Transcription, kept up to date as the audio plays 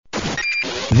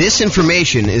This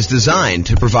information is designed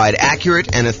to provide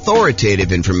accurate and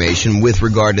authoritative information with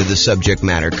regard to the subject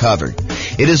matter covered.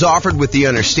 It is offered with the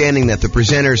understanding that the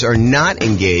presenters are not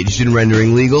engaged in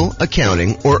rendering legal,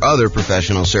 accounting, or other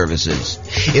professional services.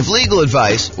 If legal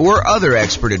advice or other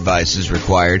expert advice is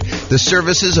required, the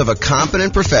services of a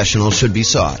competent professional should be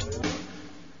sought.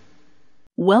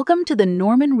 Welcome to the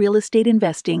Norman Real Estate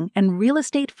Investing and Real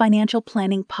Estate Financial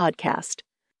Planning Podcast.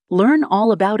 Learn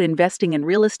all about investing in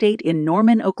real estate in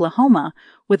Norman, Oklahoma,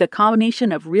 with a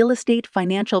combination of real estate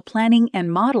financial planning and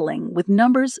modeling with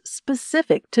numbers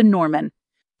specific to Norman,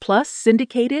 plus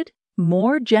syndicated,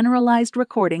 more generalized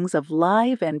recordings of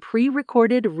live and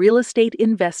pre-recorded real estate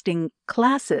investing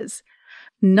classes,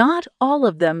 not all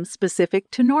of them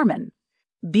specific to Norman.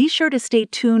 Be sure to stay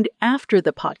tuned after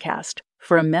the podcast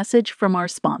for a message from our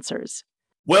sponsors.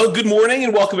 Well, good morning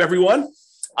and welcome, everyone.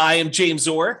 I am James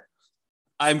Orr.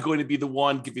 I'm going to be the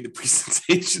one giving the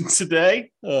presentation today.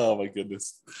 Oh, my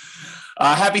goodness.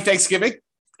 Happy Thanksgiving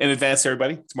in advance,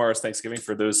 everybody. Tomorrow's Thanksgiving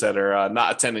for those that are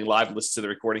not attending live and listen to the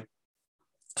recording.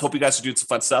 Hope you guys are doing some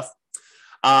fun stuff.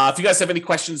 If you guys have any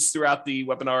questions throughout the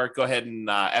webinar, go ahead and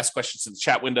ask questions in the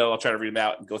chat window. I'll try to read them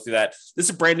out and go through that. This is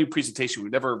a brand new presentation.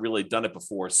 We've never really done it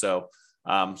before, so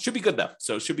should be good, though.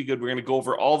 So it should be good. We're going to go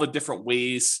over all the different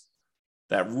ways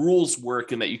that rules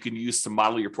work and that you can use to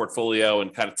model your portfolio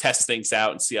and kind of test things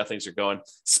out and see how things are going,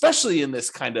 especially in this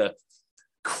kind of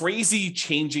crazy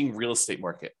changing real estate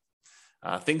market.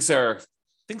 Things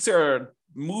are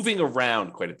moving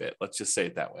around quite a bit. Let's just say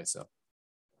it that way. So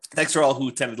thanks for all who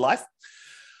attended live.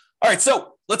 All right,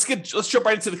 so let's jump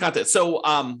right into the content. So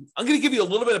I'm going to give you a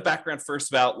little bit of background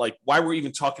first about like why we're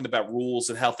even talking about rules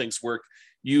and how things work.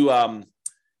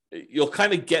 You'll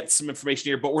kind of get some information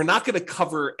here, but we're not going to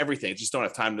cover everything. Just don't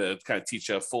have time to kind of teach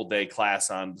a full day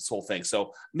class on this whole thing.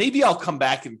 So maybe I'll come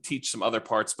back and teach some other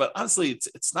parts, but honestly,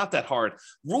 it's not that hard.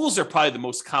 Rules are probably the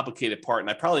most complicated part, and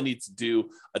I probably need to do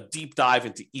a deep dive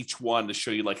into each one to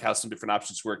show you like how some different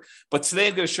options work. But today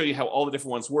I'm going to show you how all the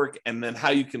different ones work and then how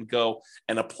you can go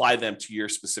and apply them to your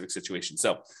specific situation.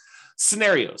 So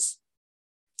scenarios.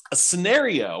 A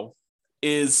scenario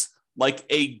is like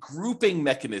a grouping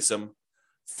mechanism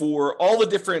for all the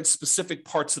different specific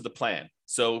parts of the plan.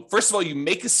 So first of all, you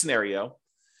make a scenario.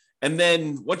 And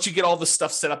then once you get all the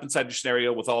stuff set up inside your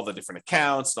scenario with all the different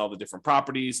accounts and all the different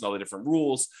properties and all the different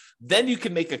rules, then you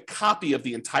can make a copy of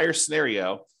the entire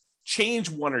scenario, change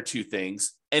one or two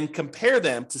things, and compare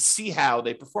them to see how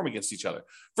they perform against each other.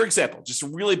 For example, just a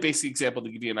really basic example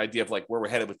to give you an idea of like where we're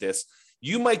headed with this.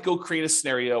 You might go create a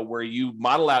scenario where you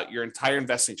model out your entire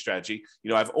investing strategy. You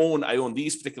know, I own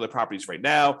these particular properties right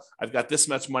now. I've got this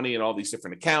much money in all these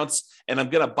different accounts, and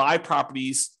I'm going to buy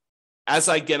properties as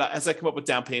I come up with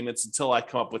down payments until I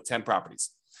come up with 10 properties.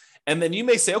 And then you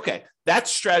may say, okay,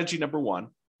 that's strategy number one,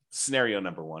 scenario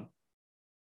number one.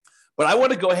 But I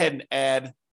want to go ahead and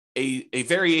add a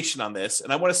variation on this,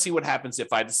 and I want to see what happens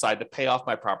if I decide to pay off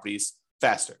my properties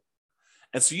faster.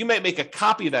 And so you might make a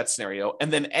copy of that scenario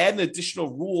and then add an additional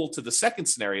rule to the second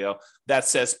scenario that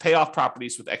says pay off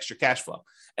properties with extra cash flow.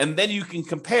 And then you can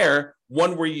compare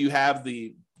one where you have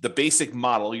the basic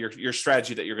model, your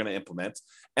strategy that you're going to implement,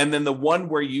 and then the one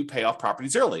where you pay off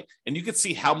properties early. And you can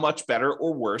see how much better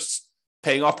or worse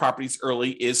paying off properties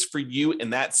early is for you in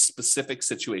that specific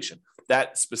situation,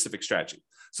 that specific strategy.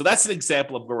 So that's an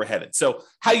example of where we're headed. So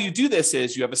how you do this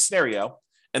is you have a scenario,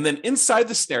 and then inside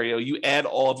the scenario, you add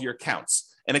all of your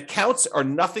accounts. And accounts are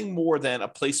nothing more than a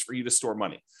place for you to store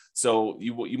money. So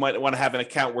you might want to have an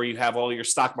account where you have all your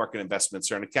stock market investments,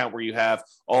 or an account where you have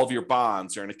all of your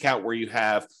bonds, or an account where you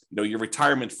have your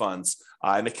retirement funds,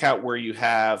 an account where you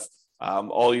have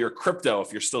all your crypto,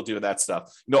 if you're still doing that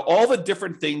stuff. All the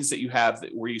different things that you have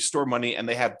where you store money, and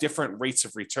they have different rates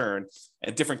of return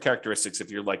and different characteristics.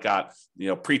 If you're like got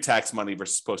pre-tax money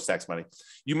versus post-tax money,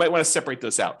 you might want to separate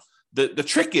those out. The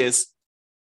trick is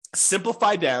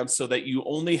simplify down so that you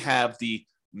only have the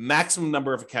maximum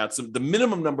number of accounts, the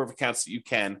minimum number of accounts that you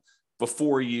can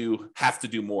before you have to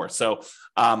do more. So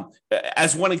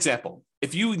as one example,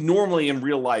 if you normally in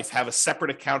real life have a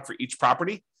separate account for each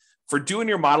property, for doing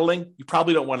your modeling, you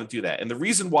probably don't want to do that. And the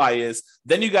reason why is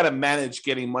then you got to manage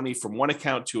getting money from one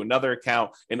account to another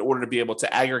account in order to be able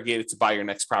to aggregate it to buy your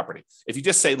next property. If you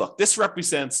just say, look, this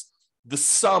represents the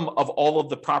sum of all of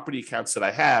the property accounts that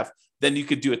I have, then you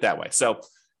could do it that way. So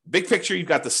big picture, you've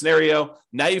got the scenario.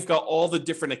 Now you've got all the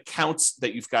different accounts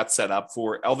that you've got set up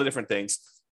for all the different things.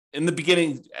 In the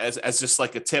beginning, as just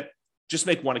like a tip, just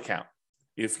make one account.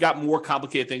 If you've got more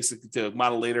complicated things to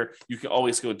model later, you can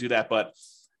always go do that. But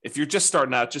If you're just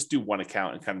starting out, just do one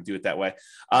account and kind of do it that way.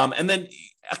 And then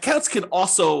accounts can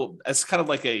also, as kind of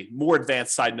like a more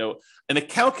advanced side note, an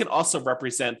account can also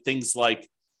represent things like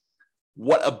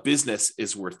what a business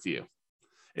is worth to you.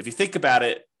 If you think about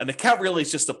it, an account really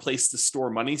is just a place to store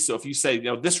money. So if you say,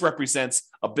 this represents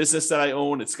a business that I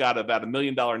own, it's got about $1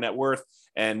 million net worth,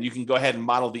 and you can go ahead and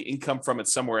model the income from it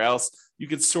somewhere else, you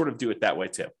could sort of do it that way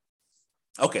too.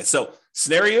 Okay, so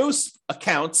scenarios,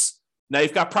 accounts, now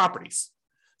you've got properties.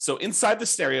 So inside the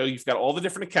scenario, you've got all the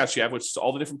different accounts you have, which is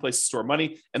all the different places to store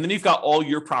money. And then you've got all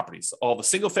your properties, all the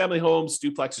single family homes,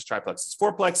 duplexes, triplexes,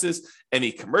 fourplexes,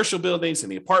 any commercial buildings,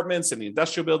 any apartments, any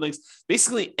industrial buildings,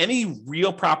 basically any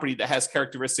real property that has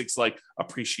characteristics like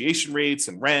appreciation rates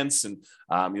and rents and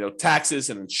taxes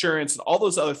and insurance and all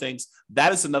those other things.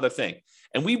 That is another thing.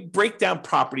 And we break down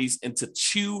properties into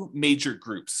two major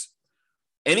groups.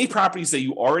 Any properties that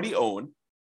you already own.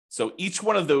 So each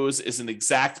one of those is an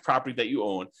exact property that you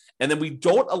own. And then we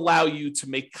don't allow you to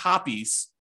make copies.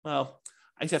 Well,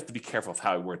 I have to be careful of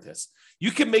how I word this.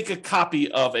 You can make a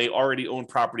copy of a already owned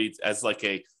property as like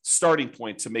a starting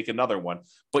point to make another one,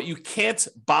 but you can't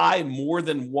buy more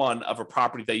than one of a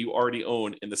property that you already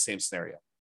own in the same scenario.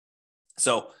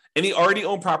 So any already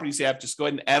owned properties you have, just go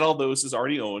ahead and add all those as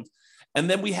already owned. And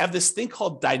then we have this thing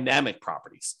called dynamic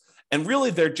properties. And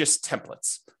really, they're just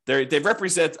templates. They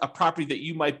represent a property that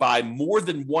you might buy more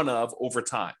than one of over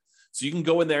time. So you can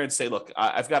go in there and say, look,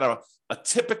 I've got a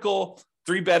typical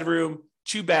 3-bedroom,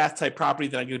 2-bath type property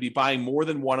that I'm going to be buying more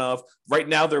than one of. Right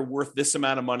now, they're worth this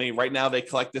amount of money. Right now, they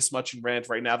collect this much in rent.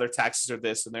 Right now, their taxes are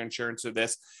this and their insurance are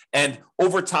this. And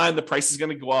over time, the price is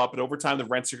going to go up. And over time, the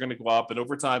rents are going to go up. And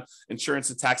over time, insurance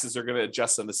and taxes are going to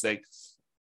adjust on this thing.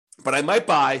 But I might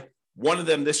buy one of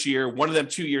them this year, one of them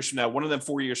 2 years from now, one of them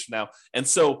 4 years from now. And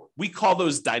so we call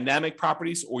those dynamic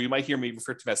properties, or you might hear me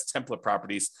refer to them as template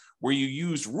properties, where you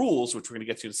use rules, which we're going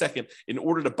to get to in a second, in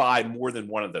order to buy more than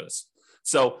one of those.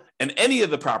 So, and any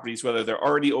of the properties, whether they're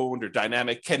already owned or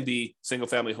dynamic, can be single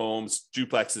family homes,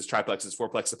 duplexes, triplexes,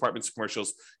 fourplexes, apartments,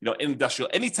 commercials,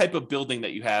 industrial, any type of building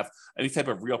that you have, any type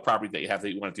of real property that you have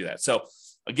that you want to do that. So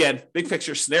again, big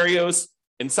picture scenarios,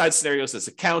 inside scenarios as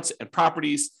accounts and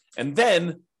properties. And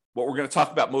then what we're going to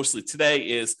talk about mostly today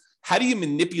is how do you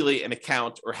manipulate an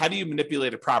account or how do you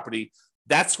manipulate a property?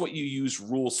 That's what you use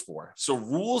rules for. So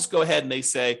rules go ahead and they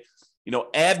say,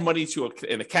 add money to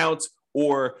an account,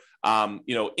 or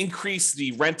increase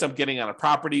the rent I'm getting on a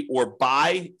property, or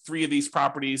buy 3 of these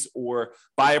properties, or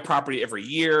buy a property every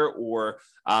year, or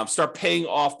start paying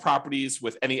off properties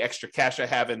with any extra cash I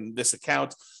have in this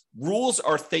account. Rules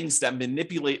are things that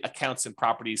manipulate accounts and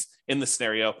properties in the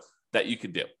scenario that you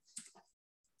can do.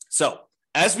 So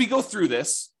as we go through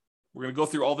this, we're going to go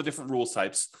through all the different rules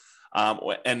types.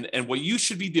 And what you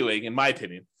should be doing, in my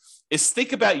opinion, is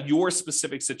think about your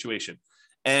specific situation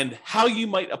and how you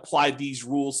might apply these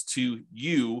rules to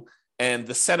you and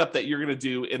the setup that you're going to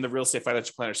do in the Real Estate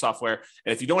Financial Planner software.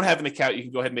 And if you don't have an account, you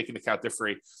can go ahead and make an account. They're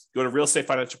free. Go to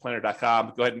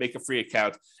realestatefinancialplanner.com, go ahead and make a free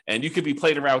account. And you could be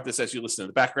playing around with this as you listen in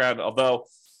the background, although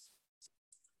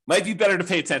might be better to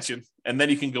pay attention, and then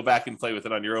you can go back and play with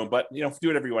it on your own. But, do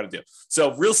whatever you want to do.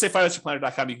 So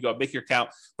realestatefinancialplanner.com, you can go make your account.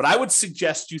 But I would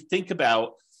suggest you think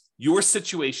about your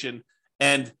situation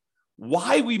and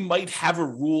why we might have a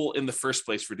rule in the first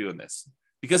place for doing this.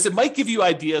 Because it might give you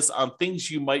ideas on things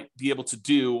you might be able to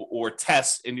do or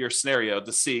test in your scenario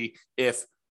to see if,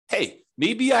 hey,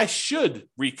 maybe I should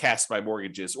recast my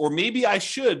mortgages, or maybe I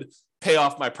should pay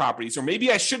off my properties, or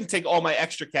maybe I shouldn't take all my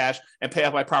extra cash and pay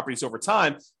off my properties over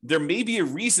time. There may be a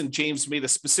reason James made a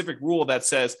specific rule that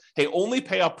says, hey, only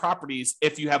pay off properties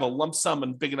if you have a lump sum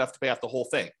and big enough to pay off the whole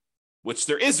thing, which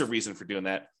there is a reason for doing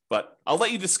that. But I'll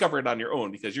let you discover it on your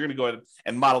own, because you're going to go ahead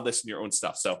and model this in your own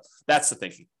stuff. So that's the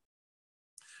thinking.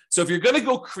 So if you're going to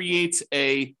go create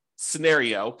a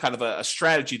scenario, kind of a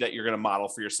strategy that you're going to model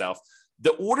for yourself,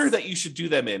 the order that you should do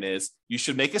them in is you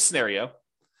should make a scenario.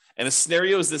 And a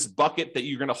scenario is this bucket that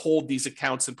you're going to hold these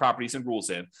accounts and properties and rules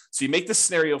in. So you make the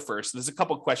scenario first. There's a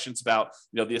couple of questions about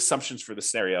the assumptions for the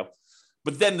scenario.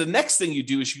 But then the next thing you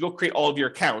do is you go create all of your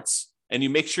accounts, and you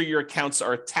make sure your accounts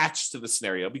are attached to the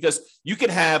scenario, because you can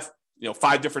have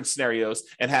 5 different scenarios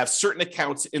and have certain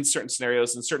accounts in certain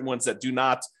scenarios and certain ones that do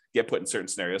not get put in certain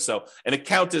scenarios. So an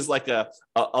account is like a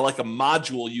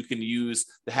module you can use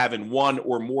to have in one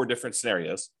or more different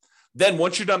scenarios. Then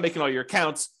once you're done making all your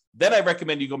accounts, then I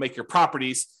recommend you go make your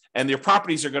properties, and your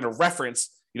properties are going to reference,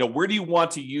 where do you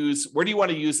want to use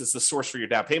as the source for your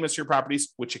down payments for your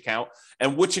properties, which account,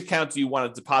 and which account do you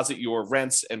want to deposit your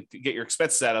rents and get your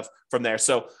expenses out of from there.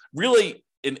 So really,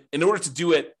 in order to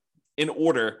do it in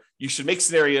order. You should make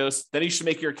scenarios, then you should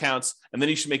make your accounts, and then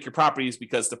you should make your properties,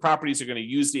 because the properties are going to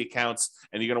use the accounts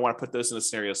and you're going to want to put those in the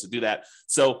scenarios to do that.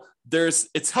 So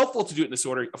it's helpful to do it in this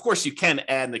order. Of course, you can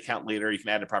add an account later. You can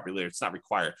add a property later. It's not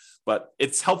required, but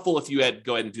it's helpful if you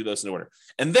go ahead and do those in order.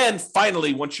 And then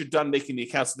finally, once you're done making the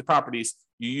accounts of the properties,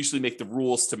 you usually make the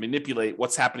rules to manipulate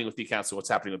what's happening with the accounts and what's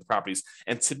happening with the properties.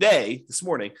 And this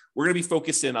morning, we're going to be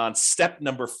focused in on step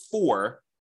number 4,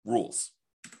 rules.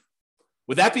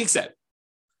 With that being said,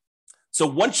 so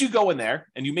once you go in there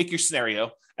and you make your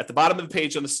scenario, at the bottom of the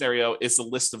page on the scenario is the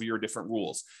list of your different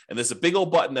rules. And there's a big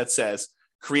old button that says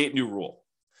create new rule.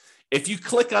 If you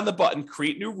click on the button,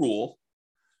 create new rule,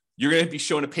 you're going to be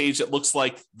shown a page that looks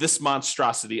like this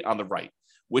monstrosity on the right,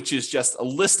 which is just a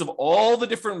list of all the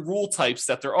different rule types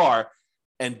that there are.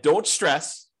 And don't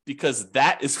stress, because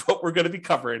that is what we're going to be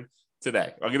covering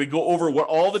today. I'm going to go over what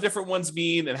all the different ones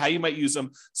mean and how you might use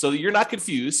them so that you're not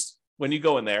confused when you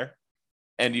go in there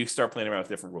and you start playing around with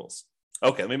different rules.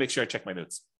 Okay, let me make sure I check my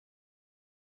notes.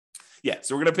 Yeah,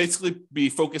 so we're going to basically be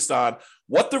focused on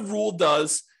what the rule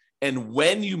does and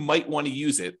when you might want to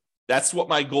use it. That's what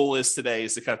my goal is today,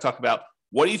 is to kind of talk about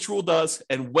what each rule does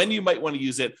and when you might want to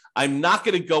use it. I'm not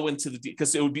going to go into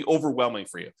because it would be overwhelming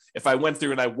for you. If I went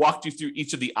through and I walked you through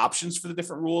each of the options for the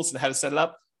different rules and how to set it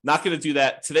up, not going to do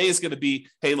that. Today is going to be,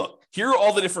 hey, look, here are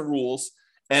all the different rules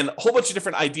and a whole bunch of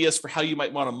different ideas for how you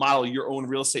might want to model your own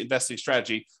real estate investing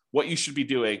strategy, what you should be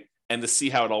doing, and to see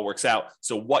how it all works out.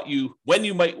 So when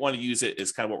you might want to use it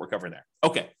is kind of what we're covering there.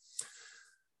 Okay.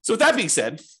 So with that being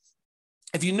said,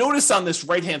 if you notice on this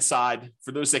right-hand side,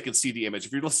 for those that can see the image,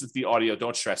 if you're listening to the audio,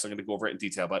 don't stress. I'm going to go over it in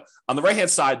detail. But on the right-hand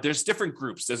side, there's different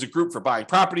groups. There's a group for buying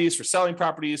properties, for selling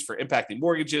properties, for impacting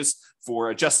mortgages,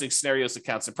 for adjusting scenarios,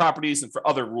 accounts, and properties, and for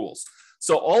other rules.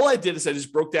 So all I did is I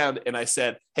just broke down and I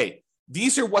said, hey,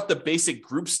 these are what the basic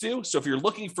groups do. So if you're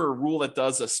looking for a rule that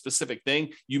does a specific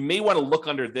thing, you may want to look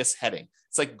under this heading.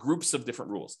 It's like groups of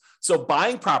different rules. So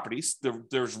buying properties,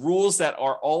 there's rules that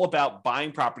are all about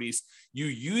buying properties. You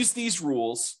use these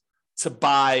rules to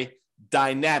buy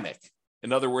dynamic.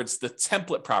 In other words, the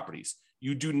template properties.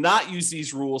 You do not use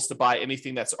these rules to buy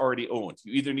anything that's already owned.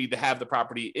 You either need to have the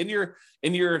property in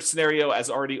your scenario as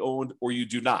already owned, or you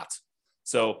do not.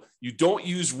 So you don't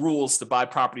use rules to buy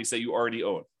properties that you already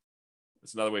own.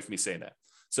 That's another way for me saying that.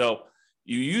 So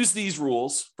you use these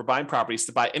rules for buying properties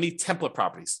to buy any template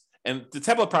properties. And the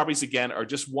template properties, again, are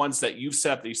just ones that you've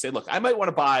set up that you say, look, I might want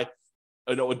to buy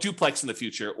a duplex in the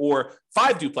future, or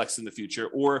 5 duplexes in the future,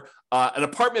 or an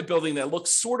apartment building that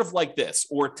looks sort of like this,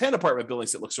 or 10 apartment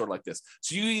buildings that look sort of like this.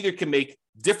 So you either can make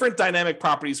different dynamic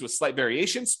properties with slight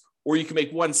variations, or you can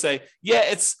make one say, yeah,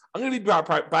 I'm going to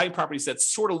be buying properties that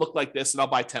sort of look like this, and I'll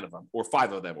buy 10 of them, or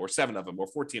 5 of them, or 7 of them, or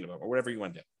 14 of them, or whatever you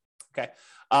want to do. Okay.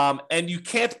 And you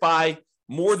can't buy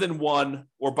more than one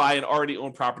or buy an already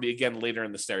owned property again later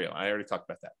in the scenario. I already talked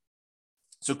about that.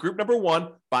 So group number 1,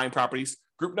 buying properties.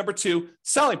 Group number 2,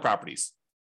 selling properties.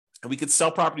 And we could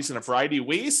sell properties in a variety of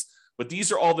ways, but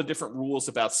these are all the different rules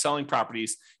about selling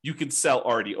properties. You can sell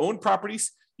already owned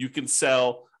properties. You can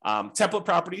sell template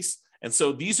properties. And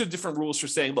so these are different rules for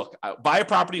saying, look, buy a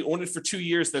property, own it for 2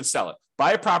 years, then sell it.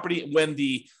 Buy a property when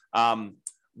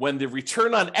the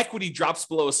return on equity drops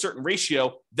below a certain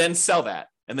ratio, then sell that,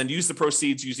 and then use the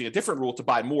proceeds using a different rule to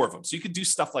buy more of them. So you could do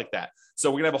stuff like that.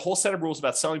 So we're going to have a whole set of rules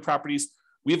about selling properties.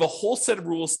 We have a whole set of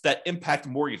rules that impact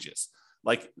mortgages,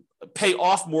 like pay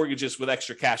off mortgages with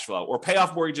extra cash flow, or pay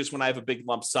off mortgages when I have a big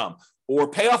lump sum, or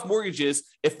pay off mortgages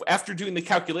if after doing the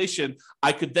calculation,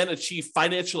 I could then achieve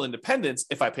financial independence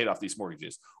if I paid off these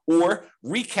mortgages, or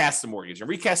recast a mortgage. And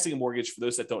recasting a mortgage, for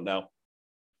those that don't know,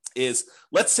 is,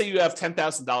 let's say you have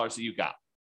 $10,000 that you got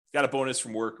a bonus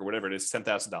from work or whatever it is,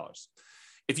 $10,000.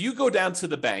 If you go down to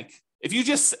the bank,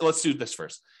 let's do this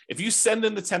first. If you send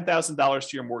in the $10,000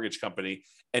 to your mortgage company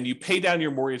and you pay down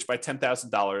your mortgage by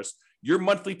 $10,000, your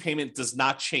monthly payment does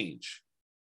not change.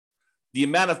 The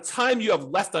amount of time you have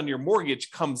left on your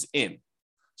mortgage comes in.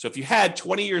 So if you had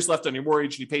 20 years left on your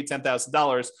mortgage and you paid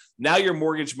 $10,000, now your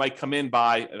mortgage might come in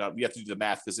by, you have to do the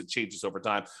math because it changes over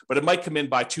time, but it might come in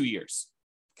by 2 years.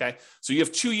 Okay. So you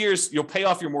have 2 years, you'll pay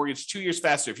off your mortgage 2 years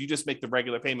faster if you just make the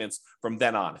regular payments from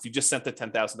then on, if you just sent the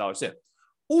 $10,000 in.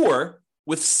 Or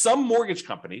with some mortgage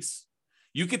companies,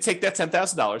 you could take that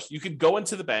 $10,000, you could go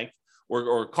into the bank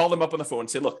or call them up on the phone and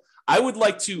say, look, I would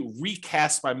like to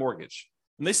recast my mortgage.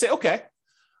 And they say, okay,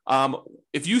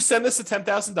 if you send us the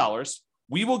 $10,000,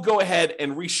 we will go ahead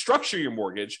and restructure your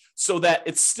mortgage so that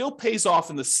it still pays off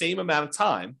in the same amount of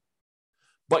time,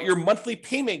 but your monthly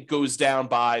payment goes down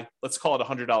by, let's call it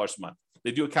 $100 a month.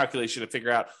 They do a calculation to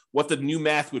figure out what the new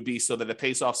math would be so that it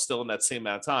pays off still in that same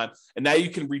amount of time. And now you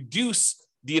can reduce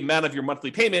the amount of your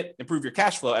monthly payment, improve your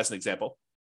cash flow, as an example,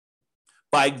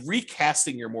 by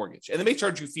recasting your mortgage. And they may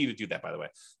charge you a fee to do that, by the way.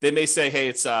 They may say, hey,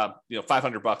 it's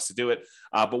 $500 to do it,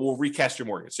 but we'll recast your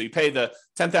mortgage. So you pay the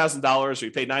 $10,000 or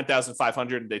you pay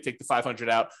 $9,500 and they take the $500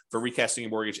 out for recasting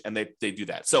your mortgage, and they do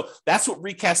that. So that's what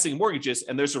recasting mortgage is,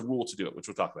 and there's a rule to do it, which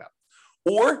we'll talk about.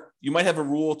 Or you might have a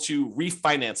rule to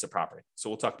refinance a property. So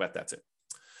we'll talk about that too.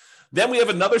 Then we have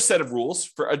another set of rules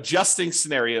for adjusting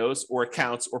scenarios or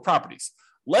accounts or properties.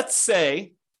 Let's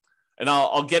say, and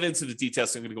I'll get into the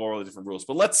details, so I'm going to go over all the different rules.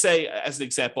 But let's say, as an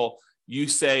example, you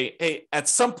say, hey, at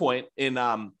some point in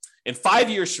 5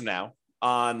 years from now,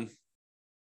 on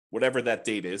whatever that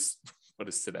date is, what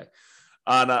is today?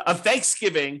 On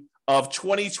Thanksgiving of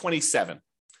 2027,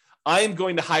 I am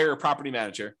going to hire a property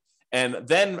manager, and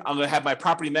then I'm going to have my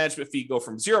property management fee go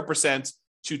from 0%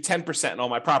 to 10% in all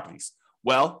my properties.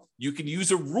 Well, you can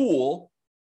use a rule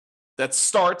that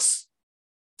starts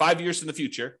 5 years in the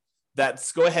future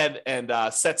that's go ahead and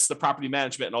sets the property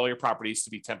management in all your properties to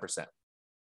be 10%.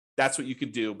 That's what you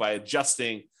can do by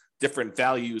adjusting different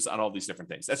values on all these different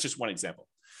things. That's just one example.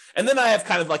 And then I have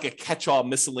kind of like a catch-all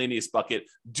miscellaneous bucket,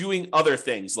 doing other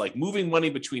things like moving money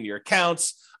between your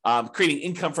accounts, creating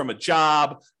income from a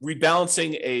job,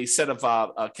 rebalancing a set of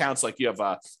accounts, like you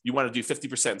want to do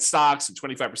 50% in stocks and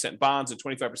 25% in bonds and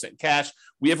 25% in cash.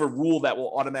 We have a rule that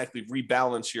will automatically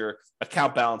rebalance your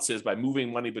account balances by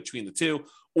moving money between the two.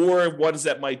 Or what does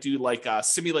that might do, like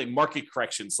simulate market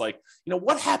corrections? Like,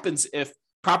 what happens if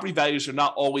property values are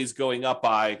not always going up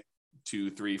by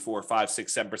 2, 3, 4, 5,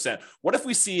 6, 7%? What if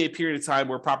we see a period of time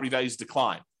where property values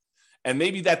decline? And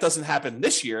maybe that doesn't happen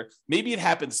this year. Maybe it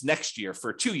happens next year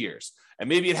for 2 years. And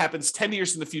maybe it happens 10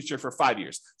 years in the future for 5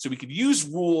 years. So we could use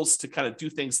rules to kind of do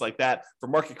things like that for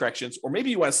market corrections. Or maybe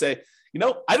you want to say,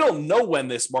 I don't know when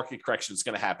this market correction is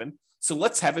going to happen, so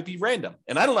let's have it be random.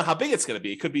 And I don't know how big it's going to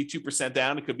be. It could be 2%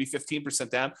 down. It could be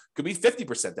 15% down. It could be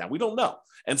 50% down. We don't know.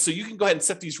 And so you can go ahead and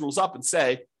set these rules up and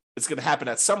say it's going to happen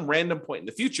at some random point in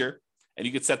the future. And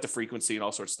you could set the frequency and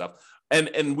all sorts of stuff.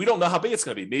 And we don't know how big it's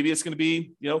going to be. Maybe it's going to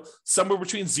be, somewhere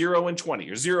between 0 and 20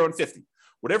 or 0 and 50,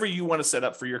 whatever you want to set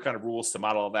up for your kind of rules to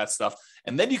model all that stuff.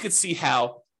 And then you can see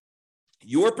how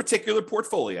your particular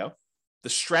portfolio, the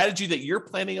strategy that you're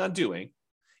planning on doing,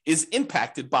 is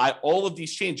impacted by all of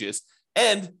these changes.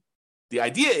 And the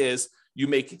idea is you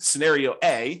make scenario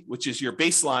A, which is your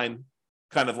baseline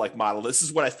kind of like model. This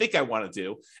is what I think I want to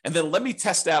do. And then let me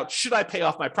test out, should I pay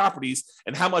off my properties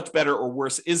and how much better or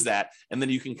worse is that? And then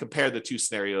you can compare the two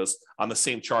scenarios on the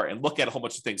same chart and look at a whole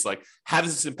bunch of things like, how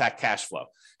does this impact cash flow?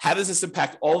 How does this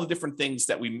impact all the different things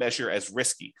that we measure as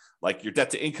risky, like your debt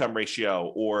to income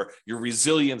ratio or your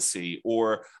resiliency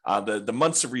or the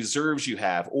months of reserves you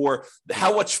have, or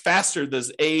how much faster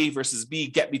does A versus B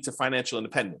get me to financial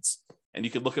independence? And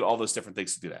you can look at all those different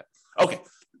things to do that. Okay.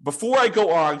 Before I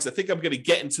go on, because I think I'm going to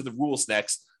get into the rules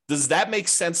next, does that make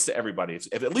sense to everybody?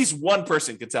 If at least one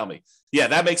person can tell me, yeah,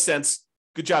 that makes sense.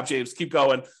 Good job, James. Keep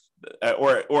going.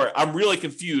 Or I'm really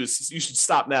confused. You should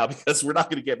stop now because we're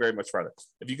not going to get very much farther.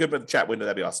 If you could put the chat window,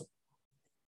 that'd be awesome.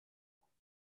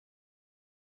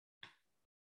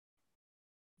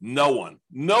 No one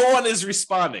is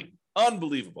responding.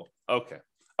 Unbelievable. Okay,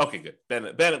 good. Ben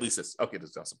at least is. Okay,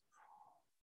 that's awesome.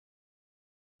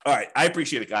 All right. I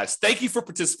appreciate it, guys. Thank you for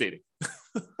participating.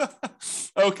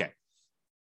 Okay.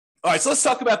 All right. So let's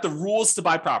talk about the rules to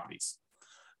buy properties.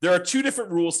 There are two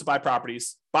different rules to buy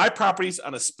properties. Buy properties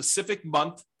on a specific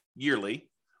month yearly,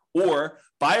 or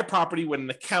buy a property when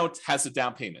an account has a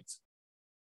down payment.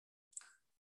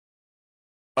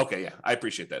 Okay. Yeah. I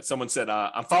appreciate that. Someone said,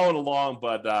 I'm following along,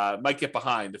 but might get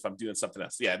behind if I'm doing something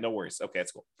else. Yeah. No worries. Okay.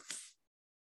 That's cool.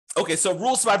 Okay, so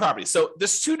rules to buy properties. So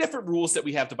there's two different rules that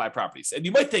we have to buy properties. And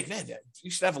you might think, man, you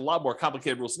should have a lot more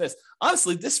complicated rules than this.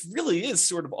 Honestly, this really is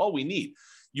sort of all we need.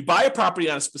 You buy a property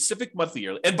on a specific monthly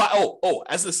yearly. And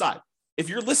as an aside, if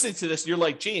you're listening to this and you're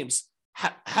like, James,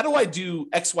 how do I do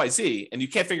XYZ? And you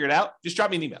can't figure it out, just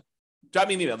drop me an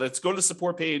email. Let's go to the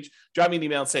support page, drop me an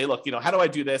email and say, look, how do I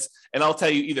do this? And I'll tell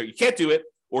you either you can't do it,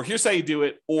 or here's how you do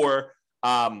it, or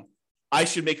I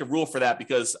should make a rule for that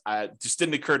because it just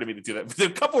didn't occur to me to do that. But a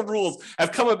couple of rules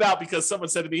have come about because someone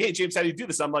said to me, hey, James, how do you do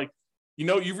this? I'm like,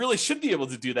 you really should be able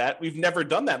to do that. We've never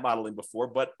done that modeling before,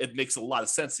 but it makes a lot of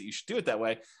sense that you should do it that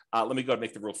way. Let me go and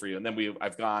make the rule for you. And then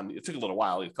it took a little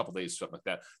while, a couple of days, something like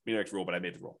that. We made the rule, but I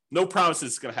made the rule. No promises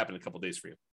it's going to happen in a couple of days for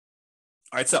you.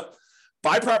 All right, so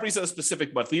buy properties on a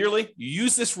specific monthly yearly. You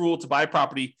use this rule to buy a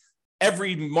property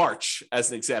every March, as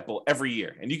an example, every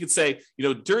year. And you could say,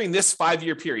 during this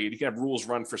 5-year period, you can have rules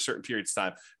run for certain periods of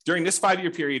time. During this 5-year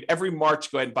period, every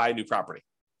March, go ahead and buy a new property.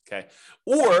 Okay.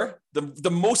 Or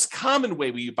the most common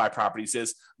way we buy properties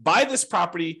is buy this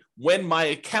property when my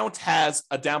account has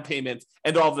a down payment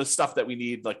and all the stuff that we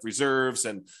need, like reserves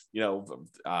and,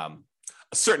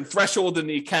 a certain threshold in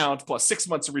the account, plus 6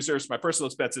 months of reserves for my personal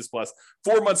expenses, plus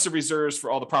 4 months of reserves for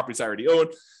all the properties I already own,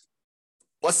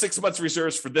 plus 6 months of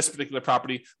reserves for this particular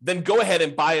property. Then go ahead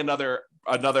and buy another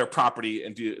property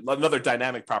and do another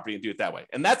dynamic property and do it that way.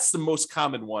 And that's the most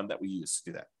common one that we use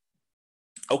to do that.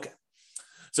 Okay.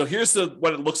 So here's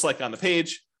what it looks like on the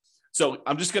page. So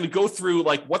I'm just going to go through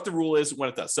like what the rule is and what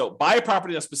it does. So buy a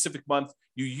property in a specific month.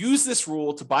 You use this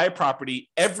rule to buy a property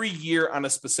every year on a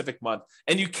specific month.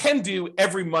 And you can do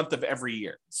every month of every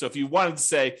year. So if you wanted to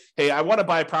say, hey, I want to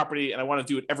buy a property and I want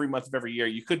to do it every month of every year,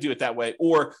 you could do it that way,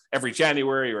 or every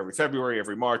January or every February,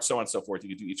 every March, so on and so forth. You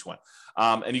could do each one.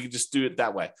 And you can just do it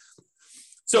that way.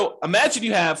 So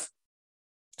imagine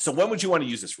so when would you want to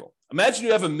use this rule? Imagine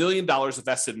you have $1 million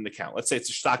invested in an account. Let's say it's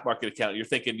a stock market account. You're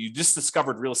thinking you just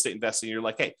discovered real estate investing. You're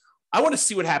like, hey, I want to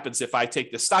see what happens if I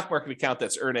take the stock market account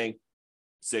that's earning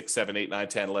 6, 7, 8, 9,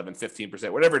 10, 11,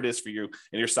 15%, whatever it is for you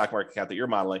in your stock market account that you're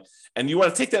modeling. And you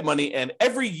want to take that money and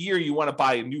every year you want to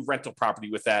buy a new rental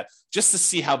property with that just to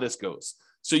see how this goes.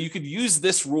 So you could use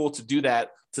this rule to do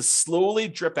that, to slowly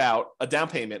drip out a down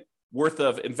payment worth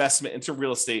of investment into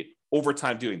real estate over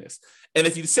time doing this. And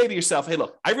if you say to yourself, hey,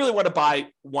 look, I really want to buy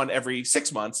one every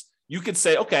 6 months, you could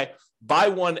say, okay, buy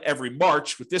one every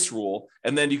March with this rule.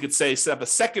 And then you could say, set up a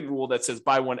second rule that says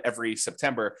buy one every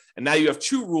September. And now you have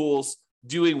 2 rules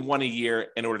doing one a year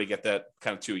in order to get that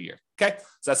kind of 2 a year. Okay.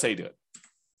 So that's how you do it.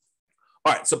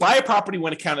 All right. So buy a property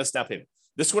when account has down payment.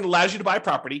 This one allows you to buy a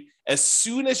property as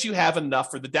soon as you have enough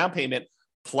for the down payment,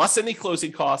 plus any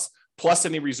closing costs, plus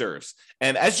any reserves.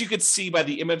 And as you can see by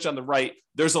the image on the right,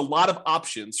 there's a lot of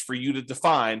options for you to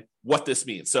define what this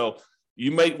means. So you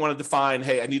might want to define,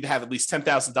 hey, I need to have at least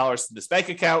 $10,000 in this bank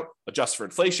account, adjust for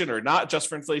inflation or not adjust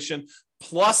for inflation,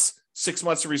 plus 6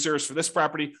 months of reserves for this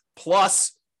property,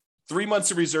 plus 3 months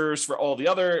of reserves for all the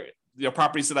other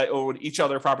properties that I own, each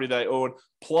other property that I own,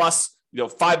 plus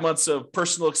 5 months of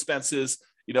personal expenses,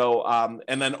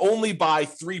 and then only buy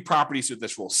 3 properties with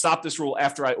this rule. Stop this rule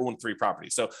after I own 3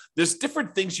 properties. So there's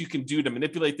different things you can do to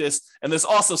manipulate this. And there's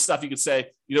also stuff you could say,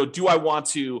 do I want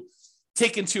to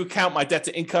take into account my debt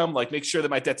to income, like make sure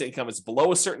that my debt to income is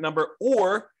below a certain number?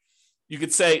 Or you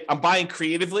could say, I'm buying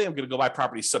creatively. I'm going to go buy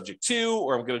properties subject to,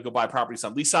 or I'm going to go buy properties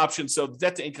on lease options. So the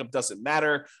debt to income doesn't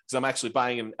matter because I'm actually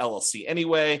buying an LLC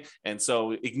anyway. And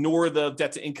so ignore the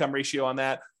debt to income ratio on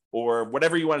that, or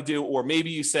whatever you want to do. Or maybe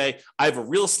you say, I have a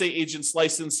real estate agent's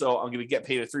license, so I'm going to get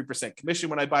paid a 3% commission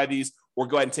when I buy these, or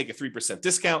go ahead and take a 3%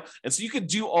 discount. And so you could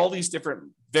do all these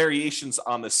different variations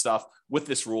on this stuff with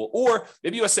this rule. Or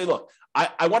maybe you say, look,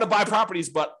 I want to buy properties,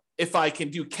 but if I can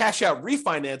do cash out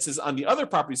refinances on the other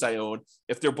properties I own,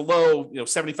 if they're below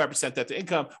 75% debt to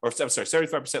income, or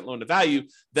 75% loan to value,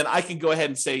 then I can go ahead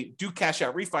and say, do cash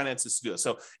out refinances to do it.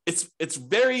 So it's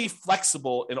very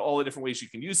flexible in all the different ways you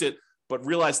can use it, but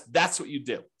realize that's what you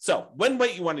do. So when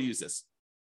might you want to use this?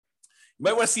 You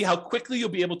might want to see how quickly you'll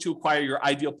be able to acquire your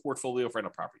ideal portfolio of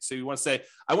rental property. So you want to say,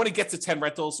 I want to get to 10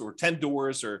 rentals or 10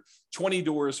 doors or 20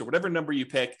 doors or whatever number you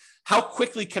pick. How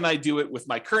quickly can I do it with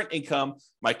my current income,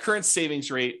 my current savings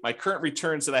rate, my current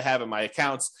returns that I have in my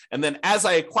accounts? And then as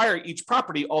I acquire each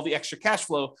property, all the extra cash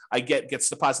flow I get gets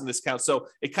deposited in this account. So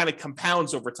it kind of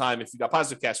compounds over time if you've got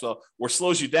positive cash flow, or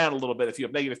slows you down a little bit if you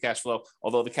have negative cash flow,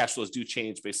 although the cash flows do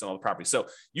change based on all the property. So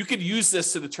you could use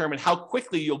this to determine how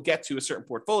quickly you'll get to a certain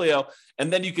portfolio.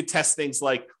 And then you could test things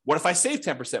like, what if I save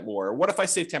 10% more? Or what if I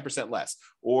save 10% less?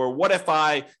 Or what if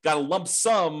I got a lump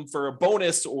sum for a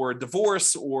bonus or a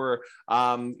divorce or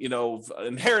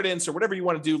inheritance or whatever you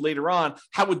want to do later on?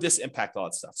 How would this impact all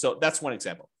that stuff? So that's one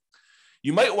example.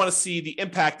 You might want to see the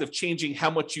impact of changing how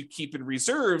much you keep in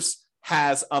reserves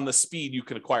has on the speed you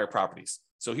can acquire properties.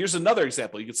 So here's another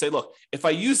example. You could say, look, if I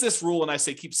use this rule and I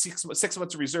say keep six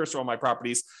months of reserves for all my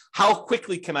properties, how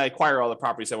quickly can I acquire all the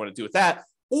properties I want to do with that?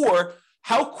 Or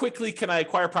how quickly can I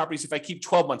acquire properties if I keep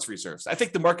 12 months reserves? I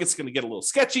think the market's going to get a little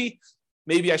sketchy.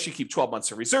 Maybe I should keep 12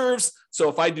 months of reserves. So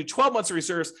if I do 12 months of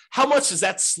reserves, how much does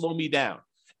that slow me down?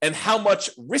 And how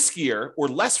much riskier or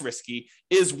less risky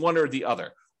is one or the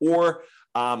other? Or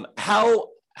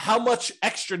how much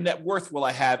extra net worth will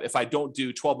I have if I don't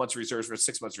do 12 months reserves versus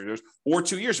 6 months reserves or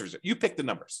 2 years reserves? You pick the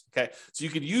numbers, okay? So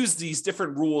you could use these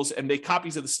different rules and make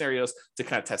copies of the scenarios to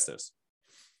kind of test those.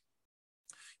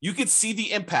 You could see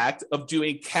the impact of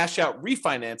doing cash out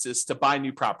refinances to buy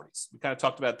new properties. We kind of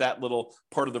talked about that little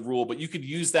part of the rule, but you could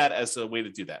use that as a way to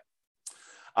do that.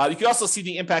 You could also see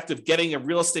the impact of getting a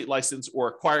real estate license or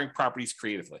acquiring properties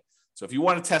creatively. So if you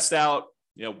want to test out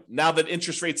Now that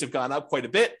interest rates have gone up quite a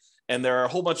bit and there are a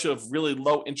whole bunch of really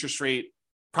low interest rate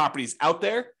properties out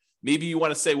there, maybe you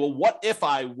want to say, well, what if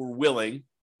I were willing,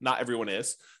 not everyone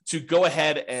is, to go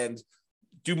ahead and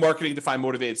do marketing to find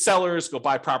motivated sellers, go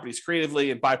buy properties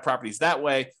creatively and buy properties that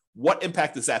way? What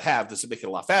impact does that have? Does it make it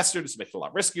a lot faster? Does it make it a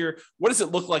lot riskier? What does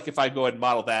it look like if I go ahead and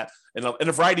model that in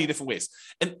a variety of different ways?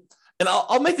 And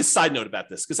I'll make a side note about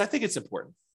this because I think it's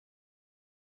important.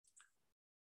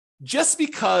 Just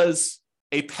because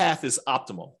a path is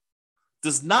optimal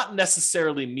does not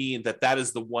necessarily mean that that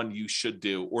is the one you should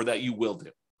do or that you will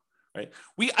do, right?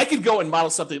 I could go and model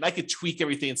something and I could tweak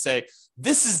everything and say,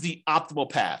 this is the optimal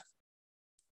path,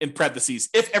 in parentheses,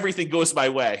 if everything goes my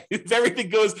way, if everything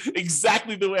goes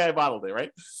exactly the way I modeled it,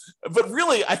 right? But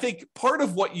really, I think part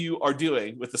of what you are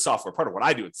doing with the software, part of what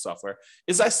I do with the software,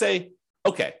 is I say,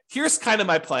 okay, here's kind of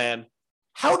my plan.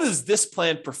 How does this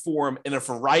plan perform in a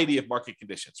variety of market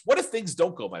conditions? What if things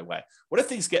don't go my way? What if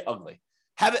things get ugly?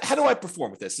 How do I perform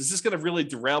with this? Is this going to really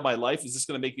derail my life? Is this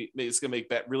going to make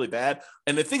that really bad?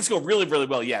 And if things go really, really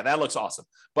well, yeah, that looks awesome.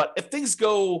 But if things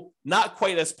go not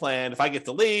quite as planned, if I get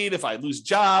delayed, if I lose a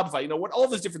job, if I, what all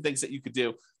those different things that you could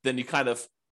do, then you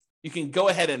can go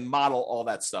ahead and model all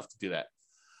that stuff to do that.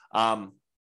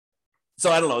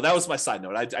 So I don't know. That was my side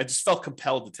note. I just felt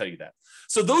compelled to tell you that.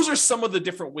 So those are some of the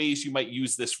different ways you might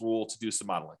use this rule to do some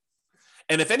modeling.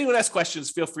 And if anyone has questions,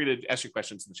 feel free to ask your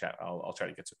questions in the chat. I'll try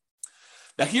to get to it.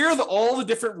 Now, here are all the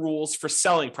different rules for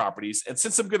selling properties. And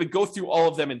since I'm going to go through all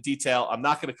of them in detail, I'm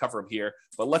not going to cover them here,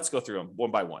 but let's go through them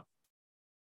one by one.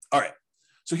 All right.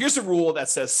 So here's a rule that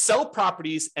says sell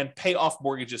properties and pay off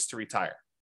mortgages to retire.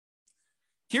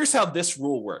 Here's how this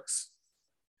rule works.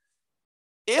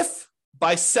 If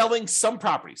by selling some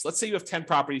properties, let's say you have 10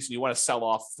 properties and you want to sell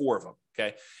off 4 of them,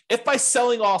 okay? If by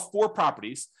selling off 4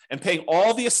 properties and paying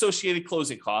all the associated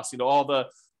closing costs, all the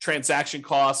transaction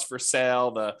costs for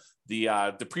sale, the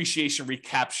depreciation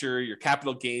recapture, your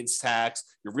capital gains tax,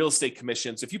 your real estate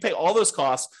commissions. If you pay all those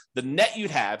costs, the net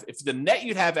you'd have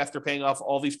after paying off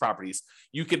all these properties,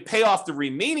 you could pay off the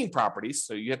remaining properties.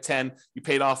 So you have 10, you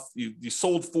paid off, you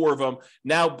sold 4 of them.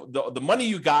 Now the money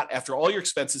you got after all your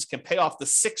expenses can pay off the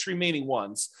 6 remaining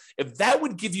ones. If that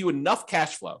would give you enough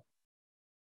cash flow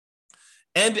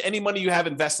and any money you have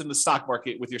invested in the stock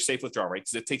market with your safe withdrawal rate,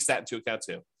 because it takes that into account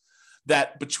too,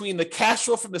 that between the cash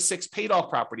flow from the 6 paid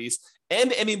off properties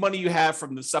and any money you have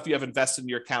from the stuff you have invested in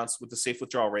your accounts with the safe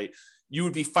withdrawal rate, you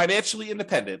would be financially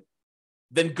independent.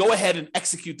 Then go ahead and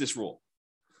execute this rule.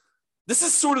 This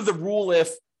is sort of the rule if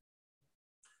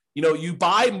you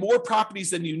buy more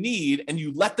properties than you need and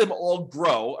you let them all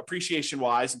grow appreciation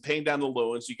wise and paying down the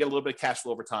loans, you get a little bit of cash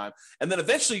flow over time. And then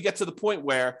eventually you get to the point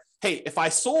where, hey, if I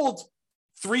sold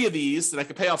 3 of these, then I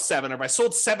could pay off 7. Or if I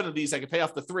sold 7 of these, I could pay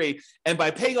off the 3. And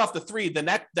by paying off the 3, then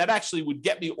that actually would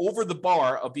get me over the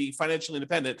bar of being financially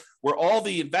independent, where all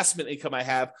the investment income I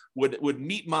have would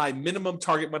meet my minimum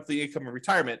target monthly income in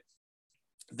retirement.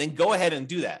 Then go ahead and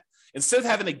do that. Instead of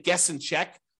having to guess and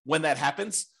check when that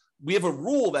happens, we have a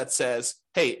rule that says,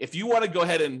 hey, if you want to go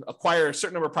ahead and acquire a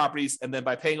certain number of properties, and then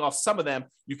by paying off some of them,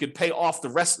 you could pay off the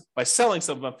rest. By selling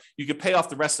some of them, you could pay off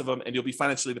the rest of them and you'll be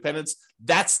financially independent.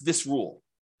 That's this rule.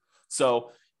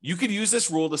 So you could use this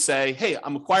rule to say, hey,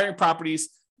 I'm acquiring properties.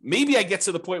 Maybe I get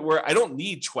to the point where I don't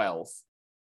need 12,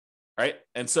 right?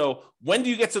 And so when do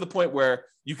you get to the point where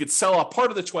you could sell a part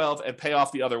of the 12 and pay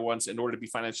off the other ones in order to be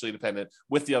financially independent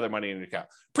with the other money in your account?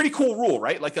 Pretty cool rule,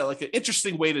 right? Like an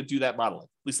interesting way to do that modeling.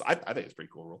 At least I think it's a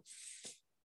pretty cool rule.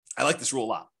 I like this rule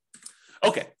a lot.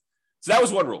 Okay, so that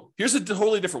was one rule. Here's a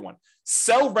totally different one.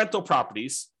 Sell rental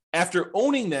properties after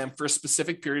owning them for a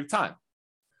specific period of time.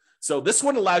 So this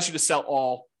one allows you to sell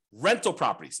all rental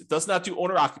properties. It does not do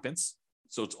owner occupants.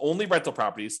 So it's only rental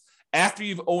properties after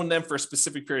you've owned them for a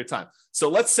specific period of time. So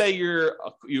let's say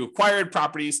you acquired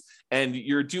properties and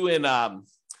you're doing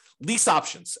lease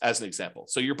options as an example.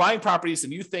 So you're buying properties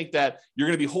and you think that you're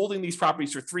going to be holding these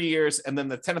properties for 3 years and then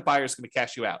the tenant buyer is going to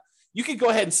cash you out. You can go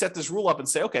ahead and set this rule up and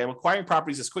say, okay, I'm acquiring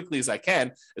properties as quickly as I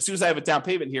can. As soon as I have a down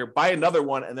payment here, buy another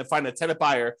one and then find a tenant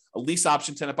buyer, a lease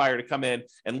option tenant buyer to come in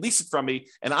and lease it from me.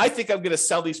 And I think I'm going to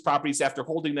sell these properties after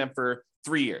holding them for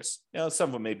 3 years. Some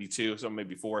of them may be 2, some may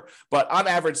be 4, but on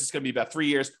average, it's going to be about 3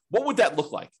 years. What would that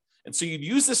look like? And so you'd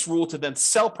use this rule to then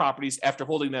sell properties after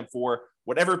holding them for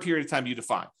whatever period of time you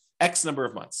define, X number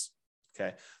of months.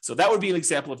 Okay. So that would be an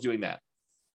example of doing that.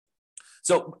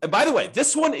 So, and by the way,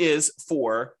 this one is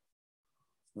for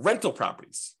rental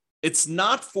properties. It's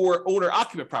not for owner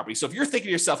occupant property. So if you're thinking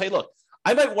to yourself, hey, look,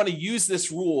 I might want to use this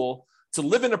rule to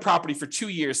live in a property for 2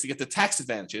 years to get the tax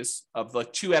advantages of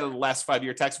like 2 out of the last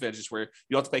 5-year tax advantages where you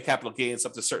don't have to pay capital gains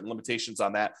up to certain limitations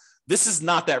on that. This is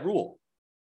not that rule.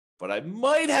 but I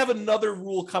might have another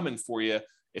rule coming for you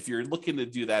if you're looking to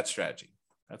do that strategy.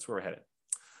 That's where we're headed.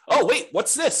 Oh, wait,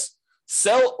 what's this?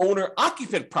 Sell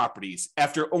owner-occupant properties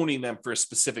after owning them for a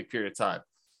specific period of time.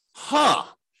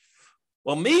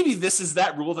 Well, maybe this is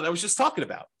that rule that I was just talking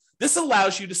about. This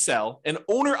allows you to sell an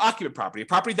owner-occupant property, a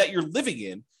property that you're living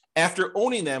in, after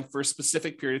owning them for a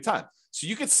specific period of time. So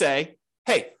you could say,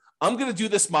 hey, I'm going to do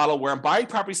this model where I'm buying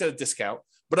properties at a discount,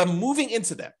 but I'm moving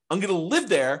into them. I'm going to live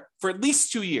there for at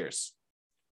least 2 years.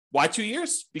 Why 2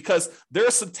 years? Because there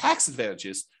are some tax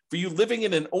advantages for you living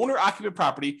in an owner-occupant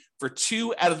property for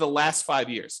 2 out of the last 5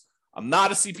 years. I'm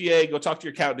not a CPA. Go talk to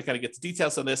your accountant to kind of get the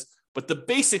details on this. But the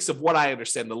basics of what I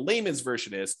understand, the layman's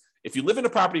version is, if you live in a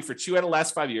property for 2 out of the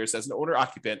last 5 years as an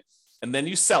owner-occupant, and then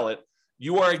you sell it,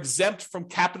 you are exempt from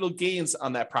capital gains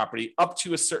on that property up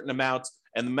to a certain amount,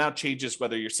 and the amount changes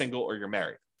whether you're single or you're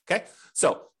married. Okay,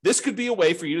 so this could be a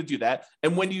way for you to do that.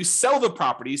 And when you sell the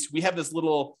properties, we have this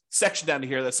little section down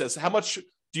here that says, how much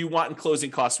do you want in closing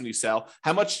costs when you sell?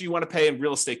 How much do you want to pay in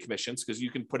real estate commissions? Because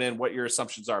you can put in what your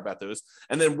assumptions are about those.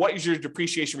 And then what is your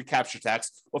depreciation recapture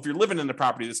tax? Well, if you're living in the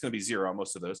property, that's going to be zero on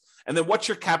most of those. And then what's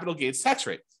your capital gains tax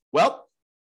rate? Well,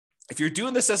 if you're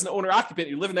doing this as an owner occupant,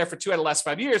 you're living there for 2 out of the last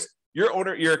 5 years,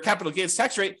 your capital gains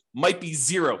tax rate might be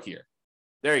zero here.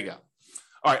 There you go.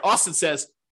 All right, Austin says,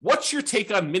 what's your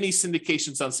take on mini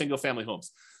syndications on single family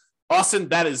homes? Austin,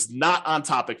 that is not on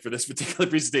topic for this particular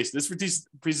presentation. This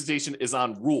presentation is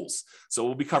on rules. So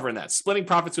we'll be covering that. Splitting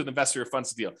profits with investor or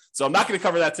funds deal. So I'm not going to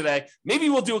cover that today. Maybe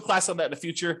we'll do a class on that in the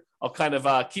future. I'll kind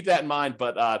of keep that in mind,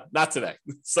 but not today.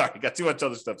 Sorry, got too much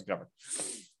other stuff to cover.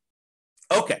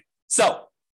 Okay, so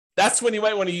that's when you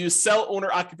might want to use sell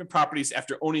owner-occupant properties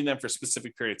after owning them for a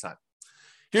specific period of time.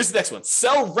 Here's the next one.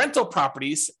 Sell rental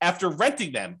properties after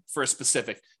renting them for a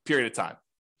specific period of time.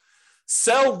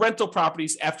 Sell rental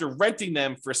properties after renting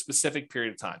them for a specific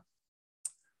period of time.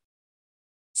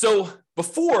 So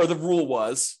before, the rule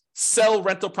was sell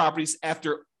rental properties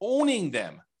after owning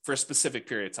them for a specific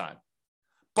period of time.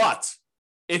 But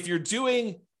if you're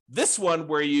doing this one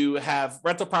where you have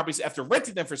rental properties after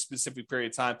renting them for a specific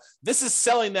period of time, this is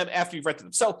selling them after you've rented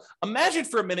them. So imagine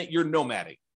for a minute you're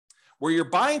nomading, where you're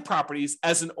buying properties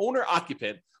as an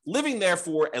owner-occupant, living there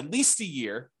for at least a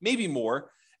year, maybe more,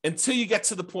 until you get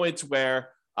to the point where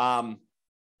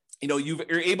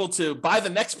you're able to buy the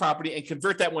next property and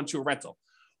convert that one to a rental.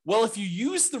 Well, if you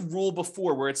use the rule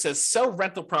before where it says sell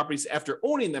rental properties after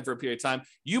owning them for a period of time,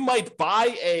 you might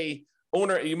buy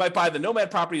the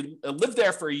nomad property, live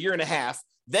there for a year and a half,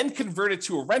 then convert it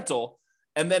to a rental.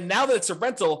 And then now that it's a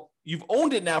rental, you've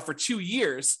owned it now for 2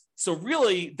 years. So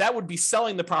really, that would be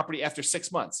selling the property after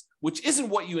 6 months, which isn't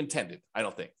what you intended, I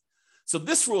don't think. So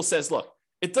this rule says, look,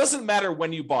 it doesn't matter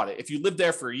when you bought it. If you lived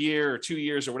there for a year or 2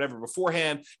 years or whatever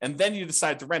beforehand, and then you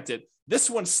decide to rent it,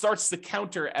 this one starts the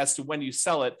counter as to when you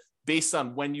sell it based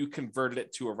on when you converted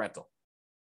it to a rental.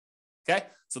 Okay,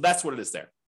 so that's what it is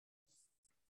there.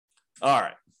 All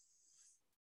right.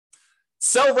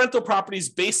 Sell rental properties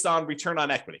based on return on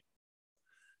equity.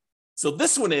 So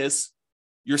this one is,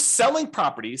 you're selling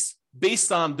properties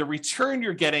based on the return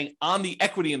you're getting on the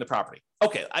equity in the property.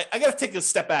 Okay, I got to take a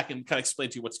step back and kind of explain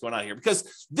to you what's going on here,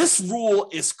 because this rule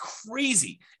is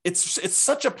crazy. It's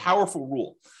such a powerful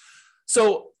rule.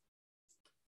 So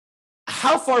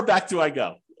how far back do I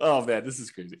go? Oh man, this is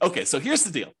crazy. Okay, so here's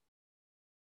the deal.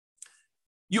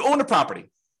 You own a property,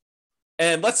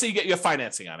 and let's say you have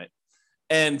financing on it,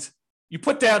 and you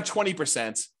put down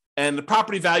 20%, and the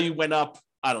property value went up,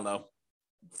 I don't know,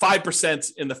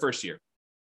 5% in the first year.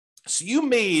 So you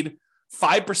made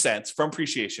 5% from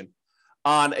appreciation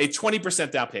on a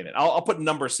 20% down payment. I'll put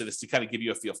numbers to this to kind of give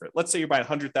you a feel for it. Let's say you're buying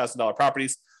 $100,000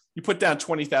 properties. You put down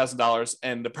 $20,000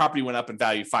 and the property went up in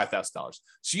value $5,000.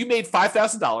 So you made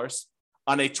 $5,000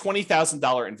 on a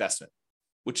 $20,000 investment,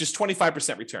 which is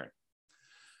 25% return.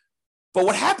 But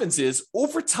what happens is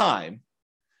over time,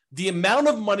 the amount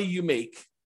of money you make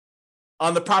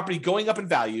on the property going up in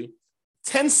value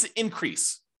tends to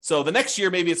increase. So the next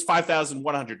year, maybe it's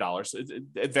 $5,100.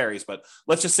 It varies, but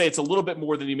let's just say it's a little bit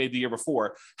more than you made the year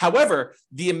before. However,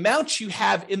 the amount you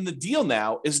have in the deal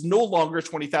now is no longer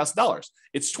 $20,000.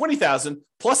 It's $20,000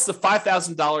 plus the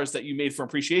 $5,000 that you made from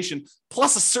appreciation,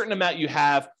 plus a certain amount you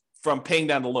have from paying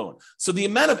down the loan. So the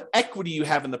amount of equity you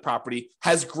have in the property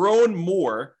has grown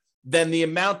more than the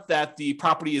amount that the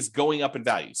property is going up in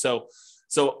value. So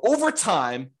over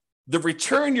time, the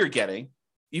return you're getting,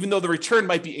 even though the return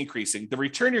might be increasing, the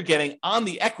return you're getting on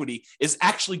the equity is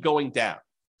actually going down.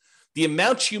 The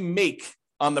amount you make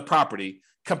on the property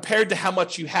compared to how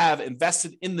much you have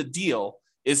invested in the deal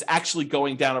is actually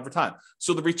going down over time.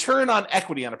 So the return on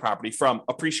equity on a property from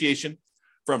appreciation,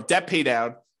 from debt pay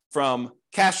down, from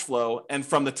cash flow and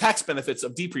from the tax benefits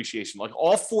of depreciation. Like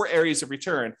all four areas of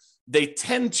return, they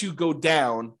tend to go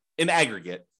down in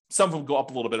aggregate. Some of them go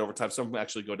up a little bit over time. Some of them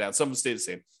actually go down. Some of them stay the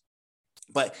same.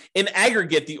 But in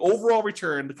aggregate, the overall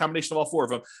return, the combination of all four of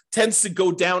them, tends to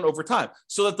go down over time.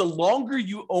 So that the longer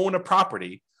you own a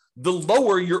property, the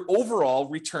lower your overall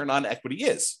return on equity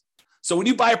is. So when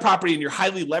you buy a property and you're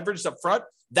highly leveraged up front,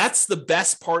 that's the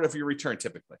best part of your return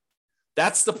typically.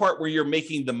 That's the part where you're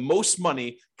making the most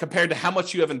money compared to how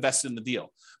much you have invested in the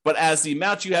deal. But as the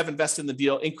amount you have invested in the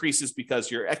deal increases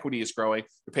because your equity is growing,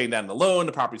 you're paying down the loan,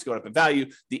 the property's going up in value,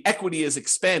 the equity is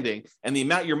expanding, and the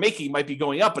amount you're making might be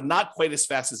going up, but not quite as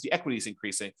fast as the equity is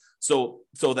increasing. So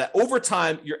that over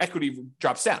time, your equity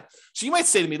drops down. So you might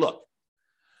say to me, look,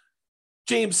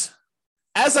 James,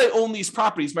 as I own these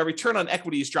properties, my return on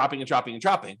equity is dropping and dropping and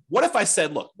dropping. What if I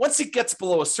said, look, once it gets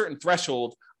below a certain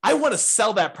threshold, I want to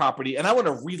sell that property and I want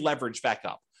to re-leverage back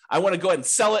up. I want to go ahead and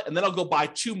sell it, and then I'll go buy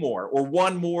two more or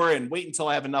one more and wait until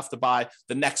I have enough to buy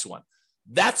the next one.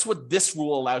 That's what this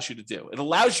rule allows you to do. It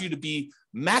allows you to be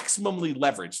maximally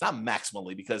leveraged, not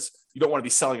maximally because you don't want to be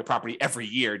selling a property every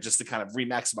year just to kind of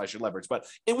re-maximize your leverage, but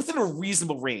within a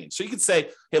reasonable range. So you could say,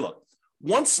 hey, look,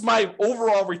 once my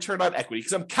overall return on equity,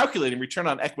 because I'm calculating return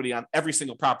on equity on every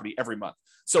single property every month.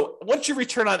 So once your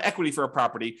return on equity for a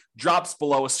property drops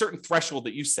below a certain threshold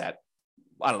that you set,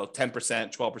 I don't know, 10%,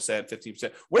 12%,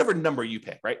 15%, whatever number you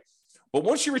pick, right? But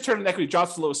once your return on equity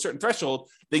drops below a certain threshold,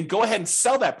 then go ahead and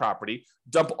sell that property,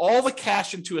 dump all the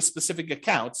cash into a specific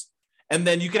account, and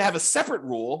then you can have a separate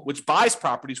rule which buys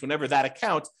properties whenever that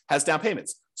account has down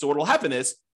payments. So what will happen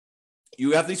is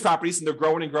you have these properties and they're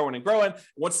growing and growing and growing.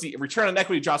 Once the return on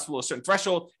equity drops below a certain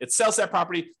threshold, it sells that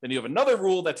property. Then you have another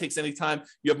rule that takes any time.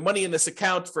 You have money in this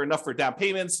account for enough for down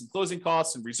payments and closing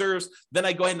costs and reserves. Then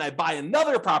I go ahead and I buy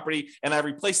another property and I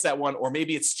replace that one. Or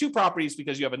maybe it's two properties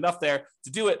because you have enough there to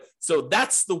do it. So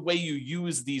that's the way you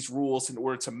use these rules in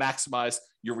order to maximize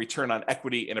your return on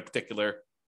equity in a particular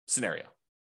scenario.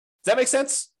 Does that make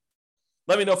sense?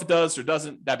 Let me know if it does or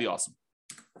doesn't. That'd be awesome.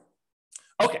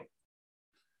 Okay.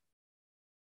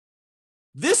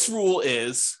 This rule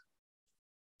is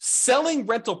selling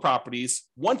rental properties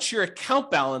once your account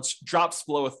balance drops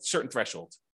below a certain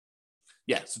threshold.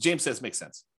 Yeah, so James says makes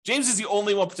sense. James is the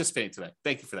only one participating today.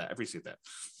 Thank you for that. I appreciate that.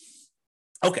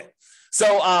 Okay,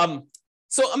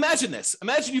 so imagine this.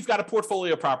 Imagine you've got a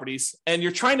portfolio of properties and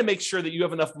you're trying to make sure that you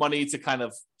have enough money to kind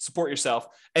of support yourself,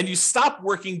 and you stop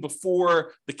working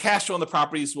before the cash flow on the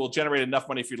properties will generate enough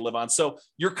money for you to live on. So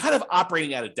you're kind of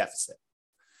operating at a deficit.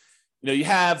 You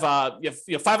have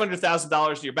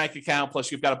 $500,000 in your bank account,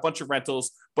 plus you've got a bunch of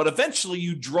rentals, but eventually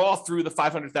you draw through the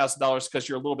 $500,000 because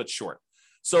you're a little bit short.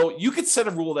 So you could set a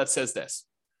rule that says this: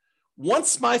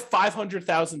 once my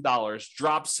 $500,000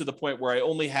 drops to the point where I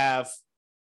only have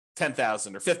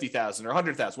 $10,000 or $50,000 or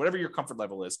 $100,000, whatever your comfort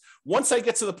level is, once I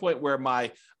get to the point where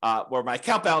my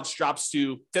account balance drops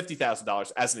to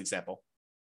 $50,000, as an example,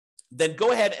 then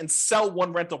go ahead and sell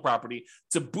one rental property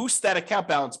to boost that account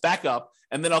balance back up.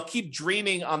 And then I'll keep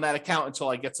draining on that account until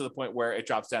I get to the point where it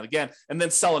drops down again, and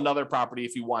then sell another property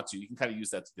if you want to. You can kind of use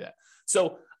that to do that.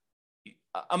 So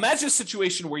imagine a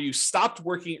situation where you stopped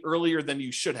working earlier than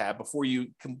you should have before you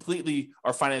completely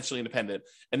are financially independent.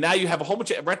 And now you have a whole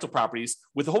bunch of rental properties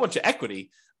with a whole bunch of equity,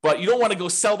 but you don't want to go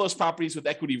sell those properties with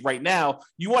equity right now.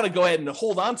 You want to go ahead and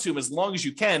hold on to them as long as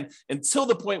you can until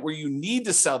the point where you need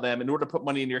to sell them in order to put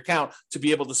money in your account to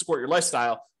be able to support your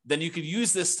lifestyle. Then you could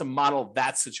use this to model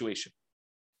that situation.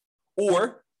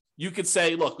 Or you could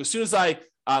say, look, as soon as I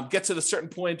get to the certain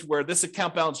point where this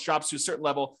account balance drops to a certain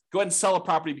level, go ahead and sell a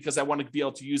property because I want to be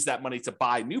able to use that money to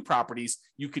buy new properties.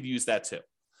 You could use that too.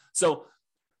 So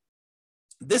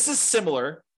this is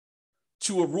similar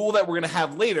to a rule that we're going to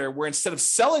have later, where instead of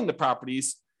selling the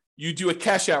properties, you do a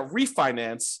cash out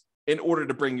refinance in order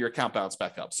to bring your account balance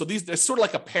back up. So they're sort of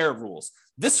like a pair of rules.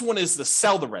 This one is the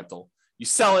sell the rental. You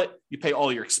sell it, you pay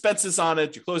all your expenses on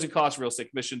it, your closing costs, real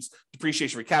estate commissions,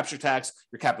 depreciation, recapture tax,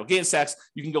 your capital gains tax.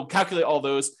 You can go calculate all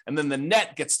those, and then the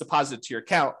net gets deposited to your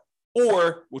account.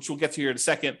 Or, which we'll get to here in a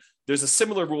second, there's a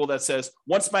similar rule that says,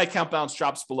 once my account balance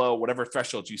drops below whatever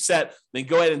threshold you set, then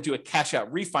go ahead and do a cash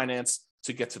out refinance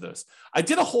to get to those. I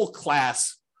did a whole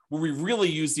class where we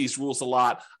really use these rules a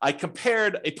lot. I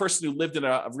compared a person who lived in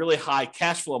a really high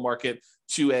cash flow market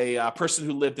to a person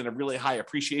who lived in a really high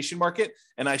appreciation market.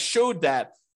 And I showed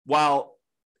that while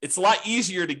it's a lot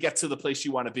easier to get to the place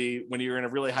you want to be when you're in a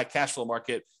really high cash flow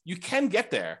market, you can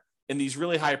get there in these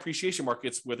really high appreciation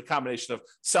markets with a combination of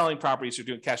selling properties or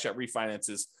doing cash out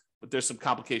refinances. But there's some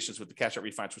complications with the cash out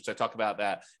refinance, which I talk about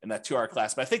that in that 2-hour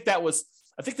class. But I think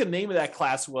the name of that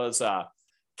class was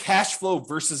cash flow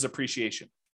versus appreciation.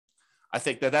 I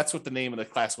think that's what the name of the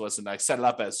class was. And I set it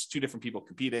up as two different people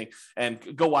competing, and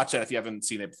go watch that if you haven't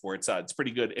seen it before. It's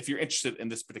pretty good if you're interested in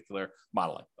this particular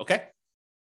modeling. Okay.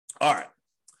 All right.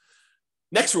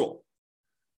 Next rule: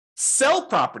 sell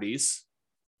properties,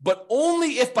 but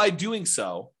only if by doing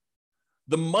so,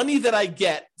 the money that I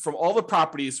get from all the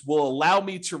properties will allow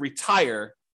me to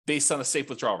retire based on a safe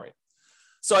withdrawal rate.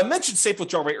 So I mentioned safe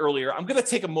withdrawal rate earlier. I'm going to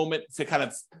take a moment to kind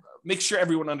of make sure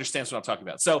everyone understands what I'm talking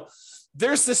about. So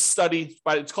there's this study,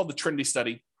 it's called the Trinity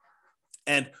study.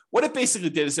 And what it basically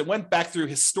did is it went back through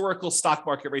historical stock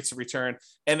market rates of return.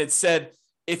 And it said,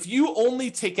 if you only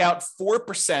take out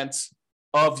 4%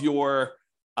 of your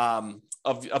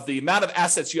of the amount of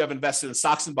assets you have invested in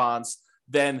stocks and bonds,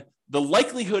 then the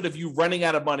likelihood of you running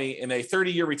out of money in a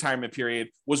 30-year retirement period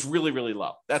was really, really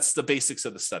low. That's the basics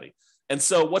of the study. And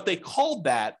so what they called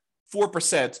that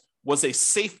 4% was a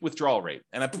safe withdrawal rate.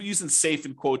 And I'm using safe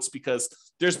in quotes because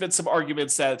there's been some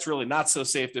arguments that it's really not so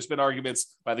safe. There's been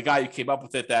arguments by the guy who came up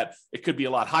with it that it could be a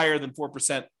lot higher than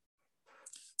 4%.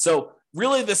 So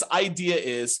really this idea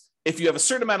is, if you have a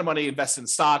certain amount of money invested in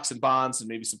stocks and bonds and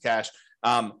maybe some cash,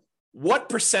 what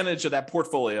percentage of that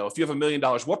portfolio, if you have $1 million,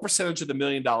 what percentage of the $1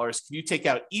 million can you take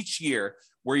out each year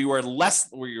where you are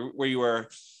where you are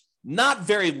not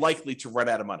very likely to run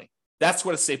out of money? That's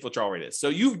what a safe withdrawal rate is. So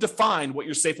you've defined what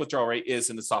your safe withdrawal rate is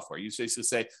in the software. You basically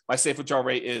say, my safe withdrawal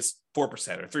rate is 4%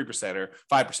 or 3% or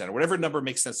 5% or whatever number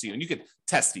makes sense to you. And you can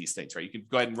test these things, right? You can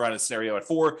go ahead and run a scenario at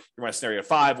 4, you run a scenario at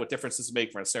 5. What difference does it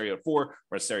make? Run a scenario at 4, run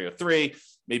a scenario at 3,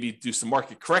 maybe do some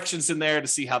market corrections in there to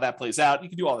see how that plays out. You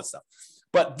can do all this stuff.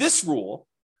 But this rule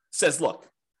says, look,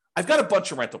 I've got a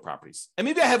bunch of rental properties, and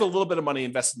maybe I have a little bit of money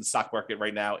invested in the stock market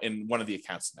right now in one of the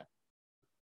accounts in there.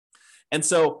 And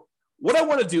so what I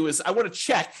want to do is I want to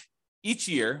check each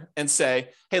year and say,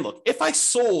 hey, look, if I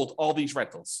sold all these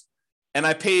rentals and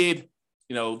I paid,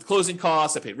 closing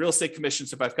costs, I paid real estate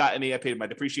commissions if I've got any, I paid my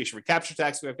depreciation recapture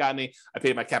tax if I've got any, I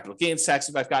paid my capital gains tax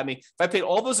if I've got any, if I paid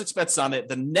all those expenses on it,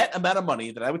 the net amount of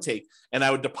money that I would take and I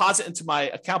would deposit into my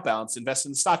account balance, invest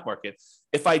in the stock market,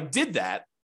 if I did that,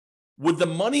 would the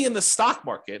money in the stock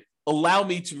market allow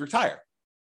me to retire?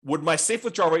 Would my safe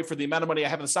withdrawal rate for the amount of money I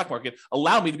have in the stock market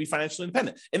allow me to be financially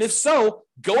independent? And if so,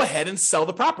 go ahead and sell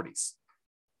the properties.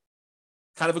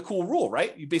 Kind of a cool rule,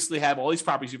 right? You basically have all these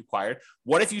properties you've acquired.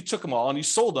 What if you took them all and you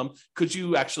sold them? Could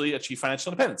you actually achieve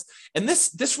financial independence? And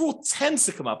this rule tends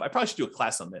to come up. I probably should do a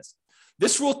class on this.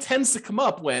 This rule tends to come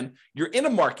up when you're in a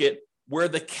market where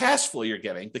the cash flow you're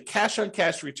getting, the cash on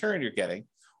cash return you're getting,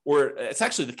 or it's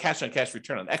actually the cash on cash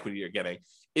return on equity you're getting,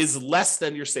 is less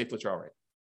than your safe withdrawal rate.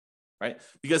 Right?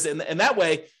 Because in that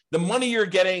way, the money you're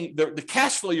getting, the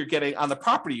cash flow you're getting on the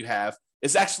property you have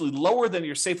is actually lower than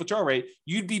your safe withdrawal rate.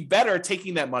 You'd be better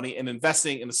taking that money and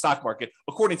investing in the stock market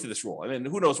according to this rule. And then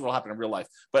who knows what will happen in real life.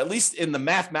 But at least in the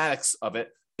mathematics of it,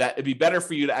 that it'd be better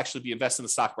for you to actually be investing in the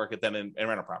stock market than in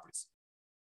rental properties,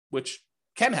 which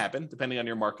can happen depending on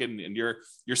your market and your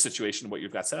situation and what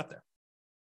you've got set up there.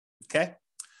 Okay?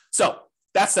 So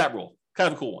that's that rule. Kind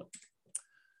of a cool one.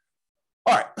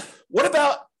 All right. What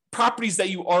about properties that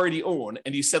you already own?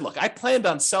 And you said, look, I planned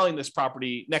on selling this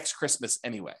property next Christmas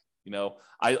anyway.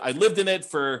 I lived in it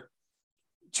for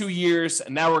 2 years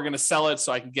and now we're going to sell it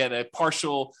so I can get a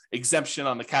partial exemption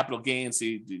on the capital gains.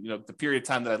 The period of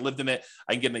time that I lived in it,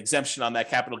 I can get an exemption on that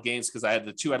capital gains because I had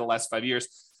the 2 out of the last 5 years.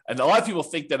 And a lot of people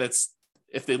think that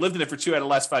if they lived in it for 2 out of the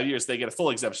last 5 years, they get a full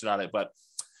exemption on it. But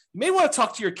you may want to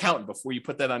talk to your accountant before you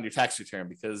put that on your tax return,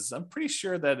 because I'm pretty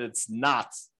sure that it's not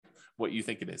what you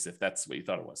think it is, if that's what you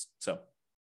thought it was. So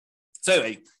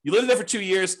anyway, you lived there for 2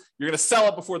 years. You're going to sell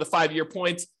it before the 5-year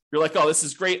point. You're like, oh, this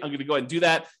is great. I'm going to go ahead and do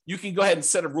that. You can go ahead and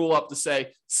set a rule up to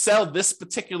say, sell this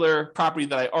particular property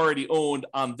that I already owned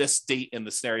on this date in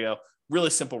the scenario. Really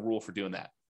simple rule for doing that.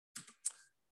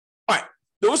 All right.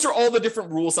 Those are all the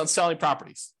different rules on selling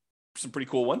properties. Some pretty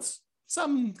cool ones.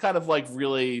 Some kind of like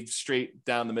really straight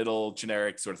down the middle,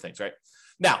 generic sort of things, right?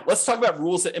 Now, let's talk about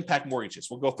rules that impact mortgages.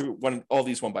 We'll go through all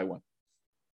these one by one.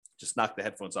 Just knocked the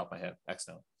headphones off my head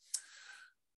accidentally.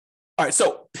 All right,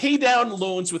 so pay down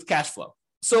loans with cash flow.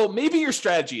 So maybe your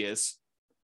strategy is,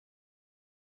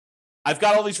 I've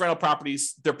got all these rental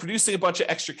properties. They're producing a bunch of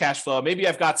extra cash flow. Maybe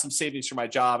I've got some savings for my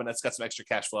job and that's got some extra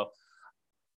cash flow.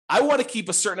 I want to keep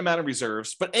a certain amount of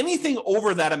reserves, but anything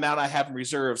over that amount I have in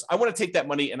reserves, I want to take that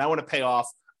money and I want to pay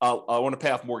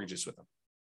off mortgages with them.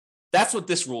 That's what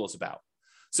this rule is about.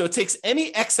 So it takes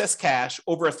any excess cash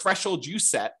over a threshold you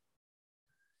set,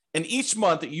 and each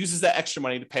month it uses that extra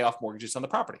money to pay off mortgages on the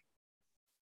property.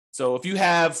 So if you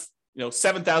have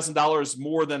 $7,000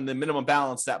 more than the minimum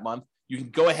balance that month, you can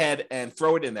go ahead and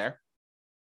throw it in there.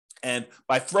 And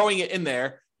by throwing it in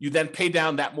there, you then pay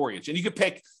down that mortgage. And you can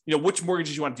pick, which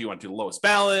mortgages you want to do. You want to do the lowest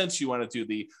balance, you want to do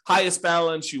the highest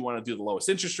balance, you want to do the lowest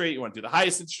interest rate, you want to do the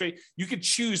highest interest rate. You can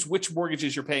choose which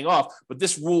mortgages you're paying off, but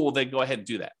this rule will then go ahead and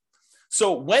do that.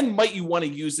 So when might you want to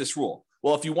use this rule?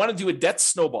 Well, if you want to do a debt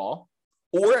snowball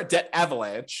or a debt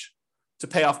avalanche to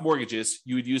pay off mortgages,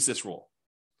 you would use this rule.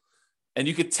 And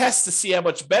you could test to see how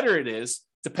much better it is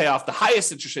to pay off the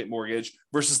highest interest rate mortgage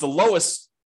versus the lowest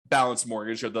balance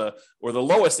mortgage or the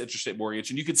lowest interest rate mortgage.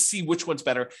 And you could see which one's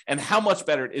better and how much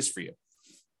better it is for you.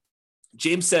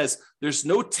 James says there's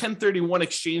no 1031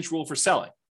 exchange rule for selling.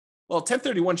 Well,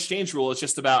 1031 exchange rule is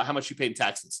just about how much you pay in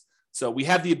taxes. So we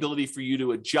have the ability for you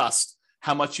to adjust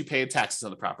how much you pay in taxes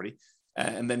on the property.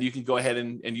 And then you can go ahead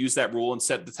and use that rule and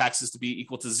set the taxes to be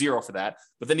equal to 0 for that.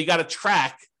 But then you got to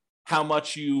track how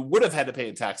much you would have had to pay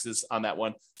in taxes on that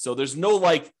one. So there's no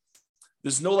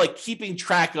keeping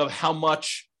track of how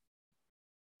much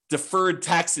deferred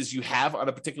taxes you have on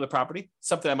a particular property,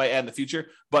 something I might add in the future,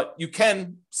 but you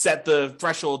can set the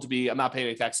threshold to be, I'm not paying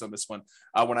any taxes on this one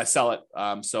when I sell it.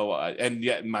 And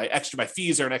yet my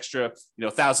fees are an extra,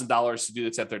 $1,000 to do the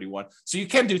 1031. So you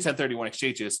can do 1031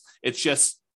 exchanges. It's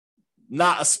just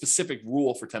not a specific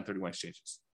rule for 1031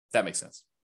 exchanges. If that makes sense.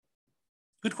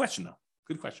 Good question though.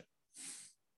 Good question.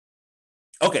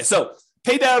 Okay. So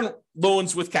pay down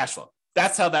loans with cash flow.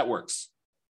 That's how that works.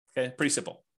 Okay. Pretty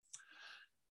simple.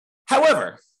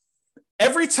 However,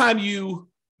 every time you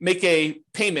make a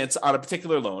payment on a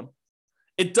particular loan,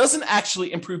 it doesn't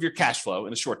actually improve your cash flow in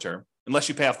the short term, unless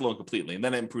you pay off the loan completely, and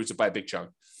then it improves it by a big chunk.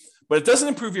 But it doesn't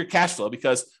improve your cash flow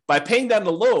because by paying down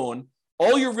the loan,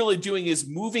 all you're really doing is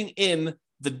moving in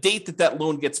the date that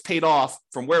loan gets paid off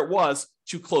from where it was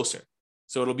to closer.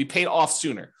 So it'll be paid off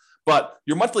sooner. But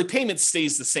your monthly payment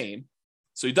stays the same.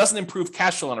 So it doesn't improve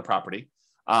cash flow on a property.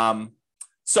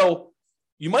 So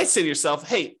you might say to yourself,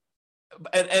 hey,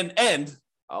 and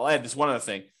I'll add this one other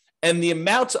thing. And the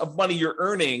amount of money you're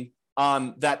earning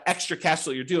on that extra cash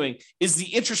flow you're doing is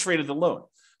the interest rate of the loan.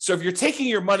 So if you're taking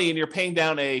your money and you're paying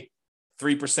down a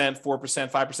 3%, 4%, 5%,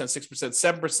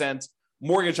 6%, 7%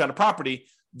 mortgage on a property,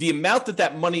 the amount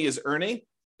that money is earning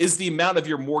is the amount of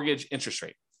your mortgage interest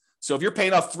rate. So if you're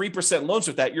paying off 3% loans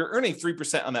with that, you're earning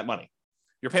 3% on that money.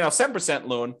 You're paying off 7%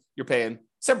 loan, you're paying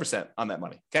 7% on that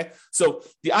money. Okay. So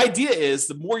the idea is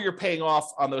the more you're paying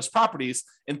off on those properties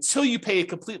until you pay it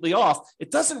completely off, it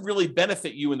doesn't really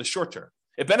benefit you in the short term.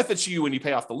 It benefits you when you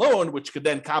pay off the loan, which could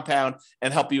then compound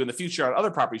and help you in the future on other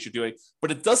properties you're doing,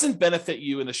 but it doesn't benefit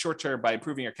you in the short term by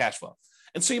improving your cash flow.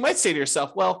 And so you might say to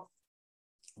yourself, well,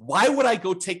 why would I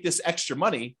go take this extra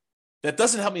money that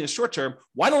doesn't help me in the short term?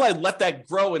 Why don't I let that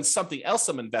grow in something else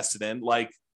I'm invested in,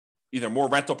 like either more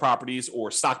rental properties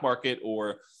or stock market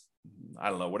or I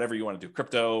don't know, whatever you want to do,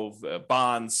 crypto,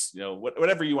 bonds,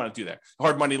 whatever you want to do there,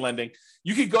 hard money lending.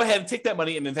 You could go ahead and take that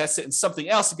money and invest it in something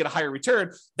else and get a higher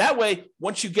return. That way,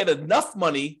 once you get enough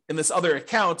money in this other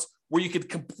account where you could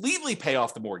completely pay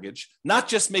off the mortgage, not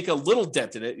just make a little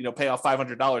dent in it, pay off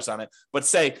 $500 on it, but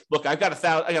say, look, I got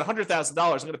 $100,000.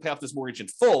 I'm going to pay off this mortgage in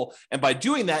full. And by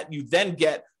doing that, you then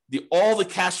get all the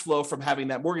cash flow from having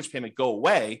that mortgage payment go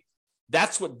away.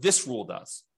 That's what this rule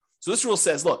does. So this rule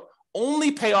says, look,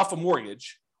 only pay off a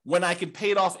mortgage when I can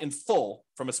pay it off in full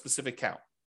from a specific account.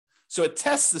 So it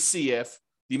tests to see if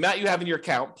the amount you have in your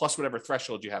account plus whatever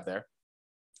threshold you have there.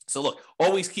 So look,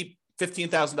 always keep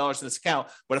 $15,000 in this account.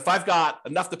 But if I've got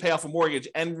enough to pay off a mortgage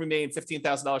and remain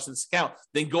 $15,000 in this account,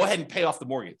 then go ahead and pay off the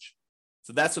mortgage.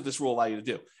 So that's what this rule allows you to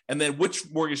do. And then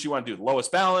which mortgage you want to do, the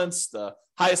lowest balance, the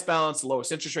highest balance, the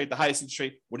lowest interest rate, the highest interest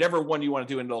rate, whatever one you want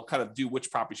to do, and it'll kind of do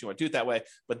which properties you want to do it that way.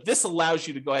 But this allows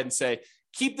you to go ahead and say,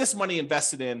 keep this money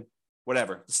invested in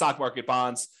whatever, the stock market,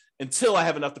 bonds, until I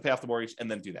have enough to pay off the mortgage, and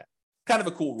then do that. Kind of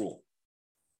a cool rule.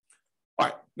 All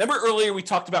right. Remember earlier we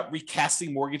talked about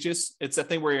recasting mortgages? It's that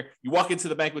thing where you walk into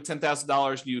the bank with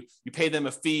 $10,000, you pay them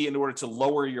a fee in order to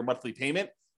lower your monthly payment,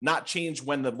 not change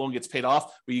when the loan gets paid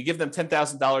off, but you give them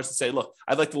 $10,000 and say, look,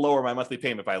 I'd like to lower my monthly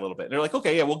payment by a little bit. And they're like,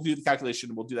 okay, yeah, we'll do the calculation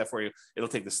and we'll do that for you. It'll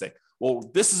take this thing. Well,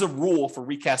 this is a rule for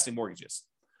recasting mortgages.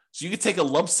 So you could take a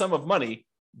lump sum of money,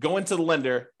 go into the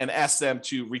lender and ask them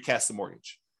to recast the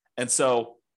mortgage. And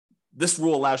so this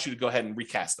rule allows you to go ahead and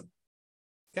recast them.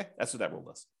 Okay, that's what that rule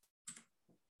does.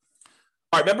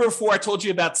 All right, remember before I told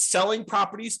you about selling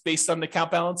properties based on the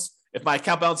account balance? If my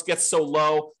account balance gets so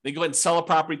low, then go ahead and sell a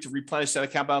property to replenish that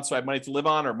account balance so I have money to live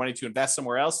on or money to invest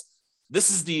somewhere else. This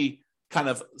is the kind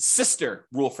of sister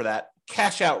rule for that,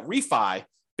 cash out refi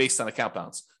based on account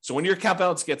balance. So when your account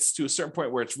balance gets to a certain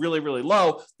point where it's really, really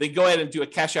low, then go ahead and do a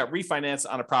cash out refinance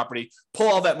on a property, pull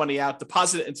all that money out,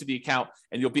 deposit it into the account,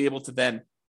 and you'll be able to then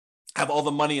have all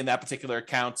the money in that particular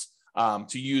account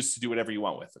to use to do whatever you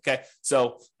want with. Okay.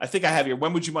 So I think I have here,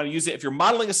 when would you want to use it? If you're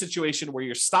modeling a situation where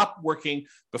you're stopped working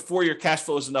before your cash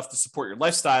flow is enough to support your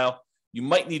lifestyle, you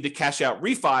might need to cash out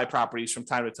refi properties from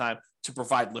time to time to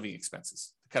provide living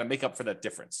expenses to kind of make up for that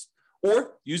difference.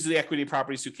 Or use the equity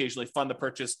properties to occasionally fund the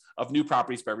purchase of new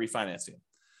properties by refinancing.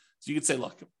 So you could say,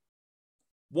 look,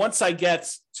 once I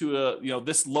get to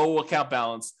this low account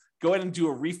balance, go ahead and do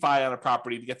a refi on a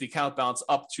property to get the account balance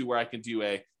up to where I can do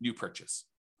a new purchase.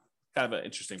 Kind of an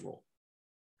interesting rule.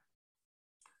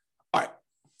 All right.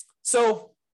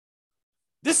 So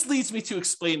this leads me to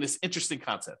explain this interesting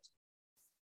concept.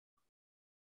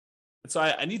 And so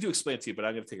I need to explain it to you, but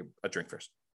I'm going to take a drink first.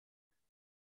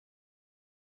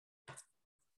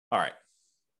 All right.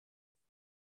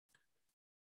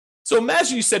 So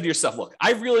imagine you said to yourself, look,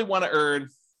 I really want to earn,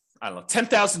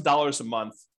 $10,000 a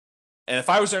month. And if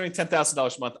I was earning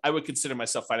 $10,000 a month, I would consider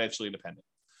myself financially independent.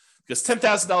 Because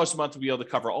 $10,000 a month would be able to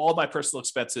cover all of my personal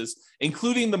expenses,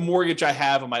 including the mortgage I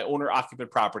have on my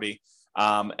owner-occupant property,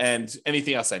 and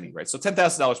anything else I need, right? So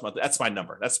 $10,000 a month, that's my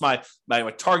number. That's my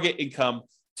target income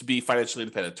to be financially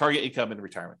independent, target income in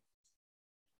retirement.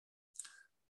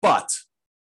 But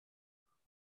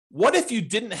what if you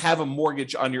didn't have a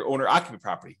mortgage on your owner-occupant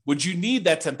property? Would you need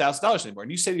that $10,000 anymore?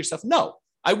 And you say to yourself, no,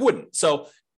 I wouldn't. So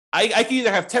I can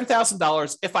either have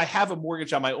 $10,000 if I have a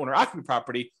mortgage on my owner-occupant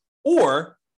property,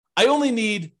 or I only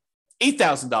need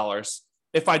 $8,000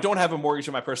 if I don't have a mortgage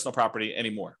on my personal property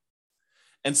anymore.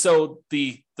 And so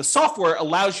the software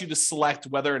allows you to select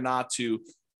whether or not to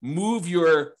move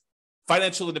your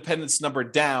financial independence number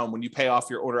down when you pay off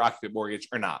your owner-occupant mortgage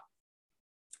or not.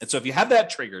 And so if you have that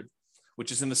triggered,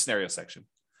 which is in the scenario section,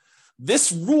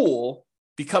 this rule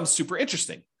becomes super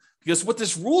interesting, because what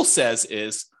this rule says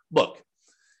is, look,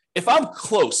 if I'm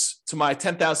close to my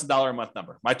 $10,000 a month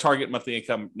number, my target monthly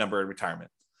income number in retirement,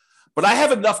 but I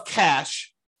have enough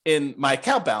cash in my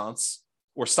account balance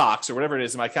or stocks or whatever it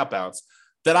is in my account balance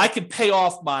that I could pay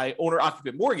off my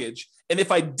owner-occupant mortgage. And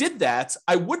if I did that,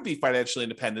 I would be financially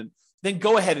independent. Then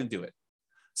go ahead and do it.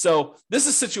 So this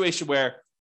is a situation where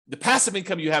the passive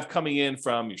income you have coming in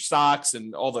from your stocks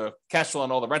and all the cash flow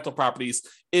on all the rental properties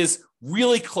is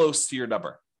really close to your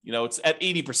number. It's at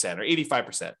 80% or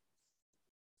 85%.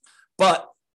 But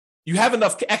you have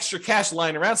enough extra cash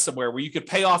lying around somewhere where you could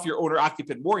pay off your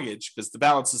owner-occupant mortgage because the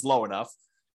balance is low enough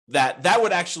that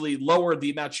would actually lower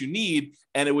the amount you need,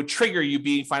 and it would trigger you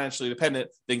being financially independent.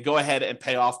 Then go ahead and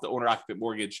pay off the owner-occupant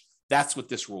mortgage. That's what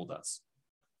this rule does.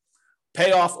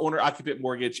 Pay off owner-occupant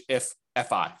mortgage if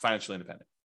FI, financially independent.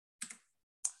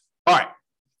 All right.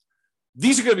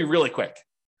 These are going to be really quick.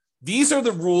 These are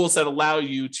the rules that allow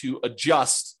you to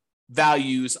adjust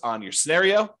values on your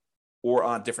scenario or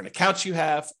on different accounts you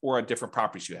have or on different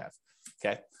properties you have.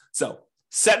 Okay. So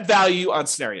set value on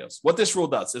scenarios. What this rule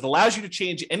does, it allows you to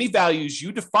change any values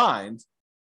you defined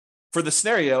for the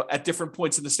scenario at different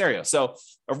points in the scenario. So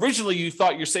originally you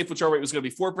thought your safe withdrawal rate was going to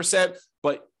be 4%,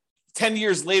 but 10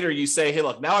 years later you say, hey,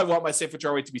 look, now I want my safe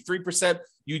withdrawal rate to be 3%.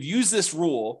 You'd use this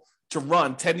rule to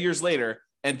run 10 years later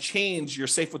and change your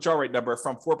safe withdrawal rate number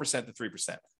from 4% to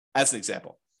 3%, as an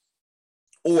example.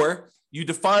 Or you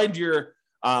defined your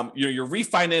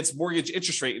refinance mortgage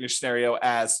interest rate in your scenario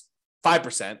as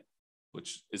 5%,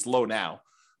 which is low now,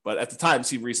 but at the time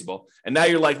seemed reasonable. And now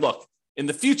you're like, look, in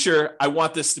the future, I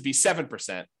want this to be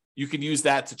 7%. You can use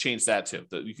that to change that too.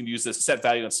 You can use this set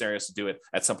value on scenarios to do it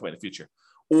at some point in the future.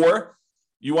 Or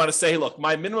you want to say, look,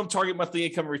 my minimum target monthly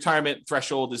income retirement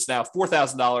threshold is now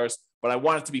 $4,000, but I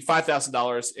want it to be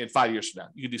 $5,000 in 5 years from now.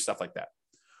 You can do stuff like that.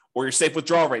 Or your safe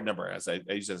withdrawal rate number, as I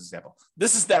use as an example.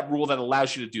 This is that rule that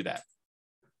allows you to do that.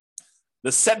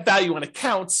 The set value on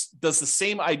accounts does the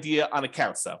same idea on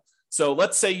accounts, though. So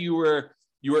let's say you were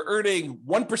earning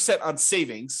 1% on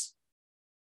savings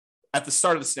at the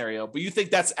start of the scenario, but you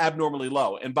think that's abnormally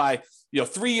low. And by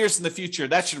 3 years in the future,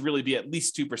 that should really be at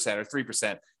least 2% or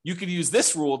 3%. You could use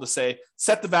this rule to say,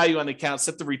 set the value on the account,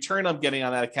 set the return I'm getting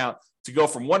on that account to go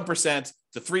from 1%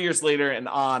 to 3 years later and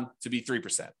on to be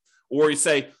 3%. Or you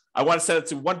say, I want to set it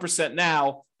to 1%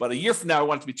 now, but a year from now, I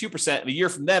want it to be 2%. And a year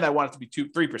from then, I want it to be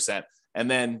 3%. And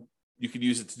then you could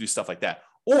use it to do stuff like that.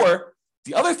 Or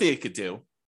the other thing it could do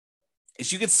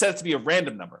is you could set it to be a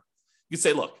random number. You could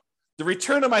say, look, the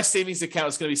return on my savings account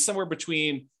is going to be somewhere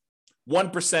between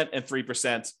 1% and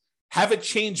 3%. Have it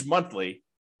change monthly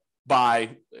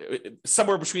by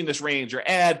somewhere between this range, or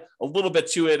add a little bit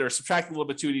to it or subtract a little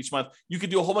bit to it each month. You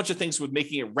could do a whole bunch of things with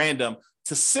making it random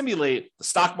to simulate the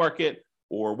stock market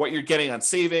or what you're getting on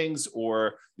savings,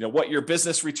 or what your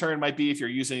business return might be if you're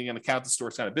using an account to store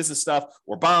kind of business stuff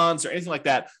or bonds or anything like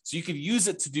that. So you could use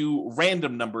it to do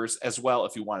random numbers as well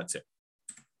if you wanted to.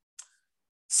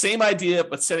 Same idea,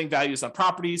 but setting values on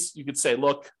properties. You could say,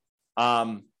 look,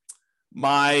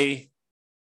 my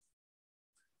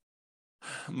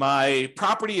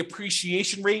property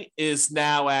appreciation rate is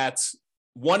now at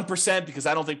 1% because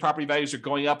I don't think property values are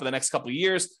going up in the next couple of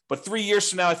years. But 3 years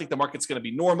from now, I think the market's going to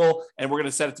be normal, and we're going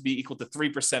to set it to be equal to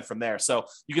 3% from there. So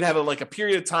you can have a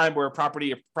period of time where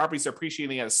properties are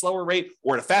appreciating at a slower rate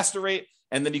or at a faster rate,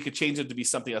 and then you could change it to be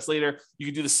something else later. You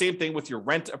can do the same thing with your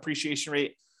rent appreciation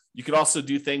rate. You could also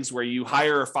do things where you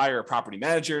hire or fire a property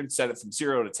manager and set it from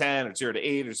 0 to 10 or 0 to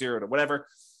 8 or 0 to whatever.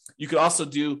 You could also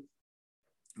do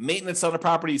maintenance on a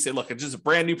property. You say, look, it's just a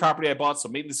brand new property I bought, so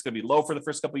maintenance is going to be low for the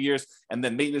first couple of years, and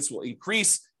then maintenance will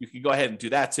increase. You can go ahead and do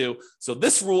that too. So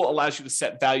this rule allows you to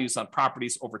set values on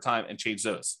properties over time and change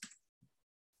those.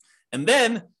 And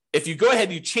then if you go ahead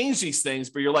and you change these things,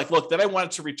 but you're like, look, then I want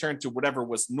it to return to whatever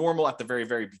was normal at the very,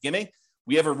 very beginning,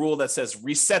 we have a rule that says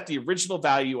reset the original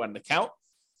value on an account.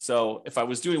 So if I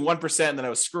was doing 1% and then I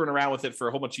was screwing around with it for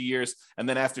a whole bunch of years, and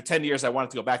then after 10 years, I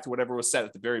wanted to go back to whatever was set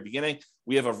at the very beginning,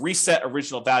 we have a reset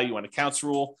original value on accounts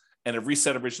rule and a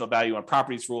reset original value on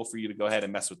properties rule for you to go ahead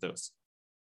and mess with those.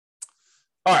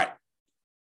 All right.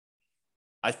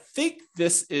 I think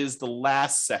this is the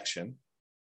last section.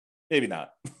 Maybe not.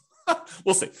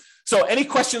 We'll see. So any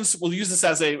questions? We'll use this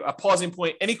as a pausing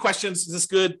point. Any questions? Is this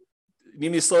good? You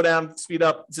need me to slow down, speed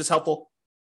up? Is this helpful?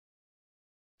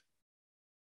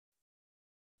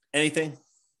 Anything?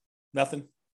 Nothing?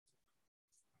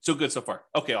 So good so far.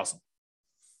 Okay, awesome.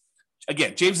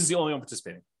 Again, James is the only one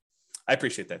participating. I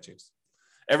appreciate that, James.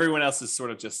 Everyone else is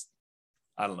sort of just,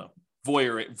 I don't know,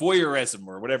 voyeurism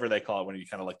or whatever they call it when you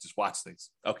kind of just watch things.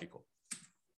 Okay, cool.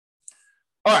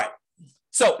 All right.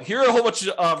 So here are a whole bunch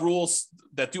of rules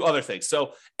that do other things.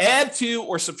 So add to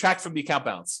or subtract from the account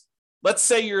balance. Let's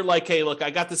say you're like, hey, look, I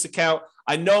got this account.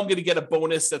 I know I'm going to get a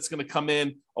bonus that's going to come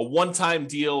in, a one-time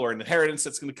deal or an inheritance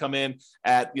that's going to come in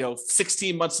at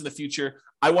 16 months in the future.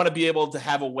 I want to be able to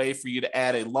have a way for you to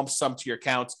add a lump sum to your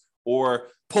account or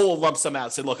pull a lump sum out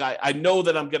and say, look, I know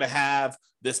that I'm going to have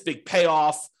this big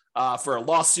payoff for a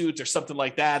lawsuit or something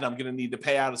like that. I'm going to need to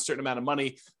pay out a certain amount of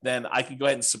money. Then I can go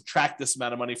ahead and subtract this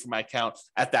amount of money from my account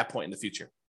at that point in the future.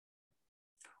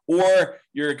 Or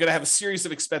you're going to have a series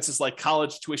of expenses like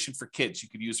college tuition for kids. You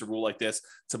could use a rule like this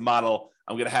to model,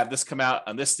 I'm going to have this come out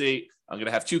on this date. I'm going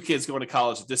to have 2 kids going to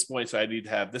college at this point, so I need to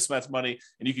have this much money.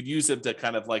 And you could use it to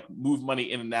kind of move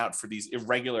money in and out for these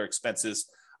irregular expenses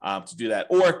to do that.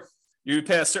 Or you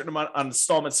pay a certain amount on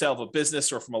installment sale of a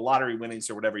business or from a lottery winnings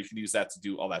or whatever. You can use that to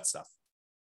do all that stuff.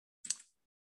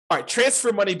 All right,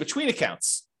 transfer money between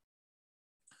accounts.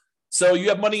 So you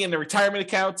have money in the retirement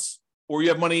accounts, or you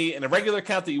have money in a regular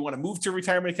account that you want to move to a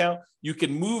retirement account. You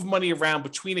can move money around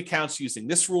between accounts using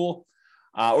this rule.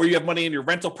 Or you have money in your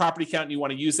rental property account and you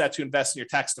want to use that to invest in your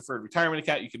tax-deferred retirement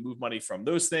account. You can move money from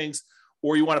those things.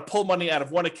 Or you want to pull money out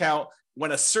of one account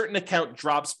when a certain account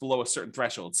drops below a certain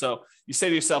threshold. So you say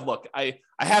to yourself, look, I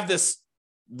have this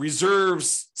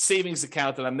reserves savings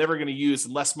account that I'm never going to use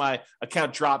unless my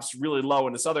account drops really low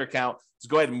in this other account. So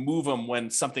go ahead and move them when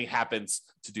something happens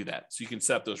to do that. So you can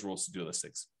set up those rules to do those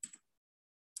things.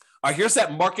 All right, here's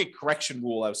that market correction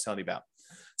rule I was telling you about.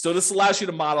 So this allows you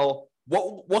to model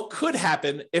what could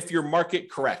happen if your market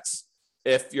corrects.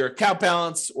 If your account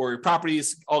balance or your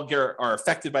properties all are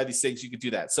affected by these things, you could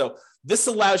do that. So this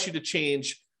allows you to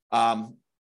change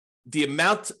the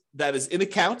amount that is in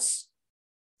accounts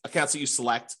that you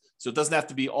select. So it doesn't have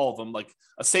to be all of them. Like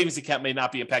a savings account may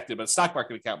not be affected, but a stock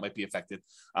market account might be affected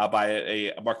by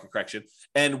a market correction.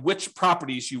 And which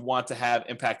properties you want to have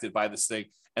impacted by this thing,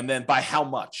 and then by how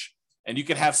much. And you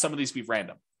can have some of these be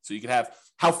random. So you can have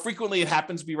how frequently it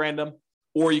happens be random,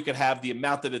 or you could have the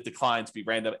amount that it declines be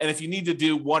random. And if you need to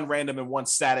do one random and one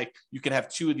static, you can have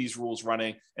 2 of these rules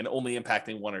running and only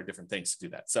impacting one or different things to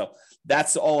do that. So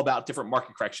that's all about different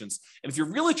market corrections. And if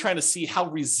you're really trying to see how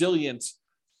resilient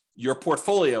your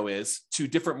portfolio is to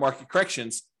different market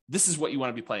corrections, this is what you want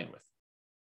to be playing with.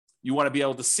 You want to be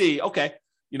able to see, okay,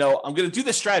 I'm going to do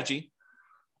this strategy.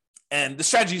 And the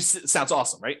strategy sounds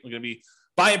awesome, right? I'm going to be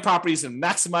buying properties and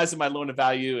maximizing my loan to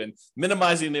value and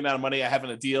minimizing the amount of money I have in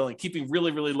a deal and keeping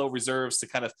really, really low reserves to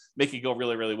kind of make it go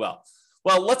really, really well.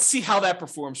 Well, let's see how that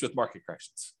performs with market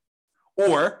corrections.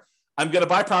 Or I'm going to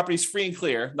buy properties free and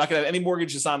clear, not going to have any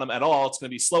mortgages on them at all. It's going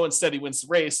to be slow and steady wins the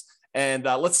race. And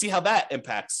let's see how that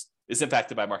is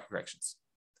impacted by market corrections.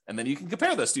 And then you can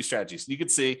compare those 2 strategies. You can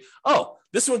see, oh,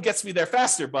 this one gets me there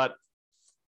faster, but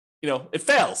it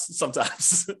fails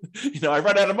sometimes. I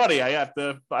run out of money. I have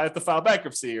to file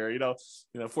bankruptcy or,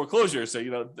 foreclosure.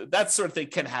 So, that sort of thing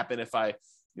can happen if I,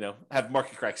 have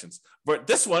market corrections. But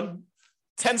this one,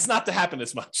 tends not to happen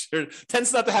as much, or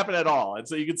tends not to happen at all. And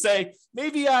so you could say,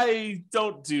 maybe I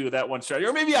don't do that one strategy,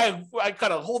 or maybe I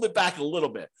kind of hold it back a little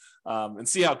bit and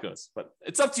see how it goes. But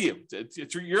it's up to you.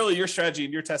 It's really your strategy,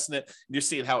 and you're testing it, and you're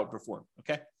seeing how it performs.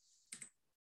 Okay.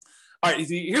 All right,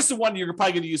 here's the one you're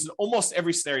probably going to use in almost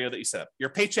every scenario that you set up: your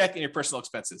paycheck and your personal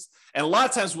expenses. And a lot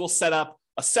of times we'll set up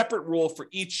a separate rule for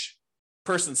each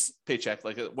person's paycheck,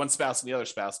 like one spouse and the other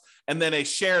spouse, and then a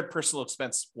shared personal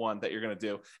expense one that you're going to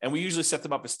do. And we usually set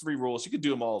them up as 3 rules. You could do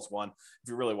them all as one if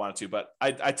you really wanted to, but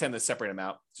I tend to separate them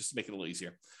out just to make it a little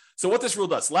easier. So what this rule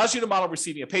does, allows you to model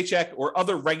receiving a paycheck or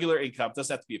other regular income. It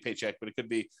doesn't have to be a paycheck, but it could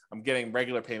be, I'm getting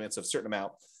regular payments of a certain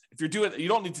amount. If you're doing, you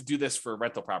don't need to do this for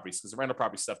rental properties because the rental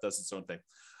property stuff does its own thing.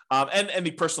 And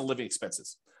the personal living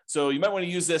expenses. So you might want to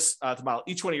use this to model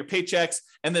each one of your paychecks,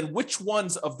 and then which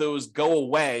ones of those go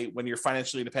away when you're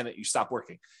financially independent, you stop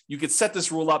working. You could set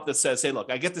this rule up that says, hey, look,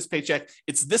 I get this paycheck,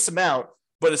 it's this amount,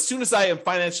 but as soon as I am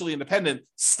financially independent,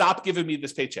 stop giving me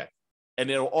this paycheck. And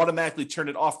it'll automatically turn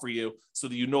it off for you so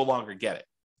that you no longer get it,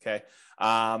 okay?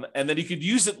 And then you could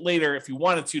use it later if you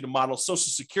wanted to model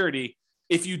Social Security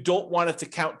if you don't want it to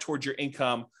count towards your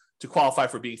income to qualify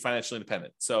for being financially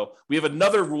independent. So we have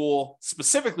another rule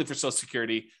specifically for Social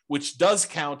Security, which does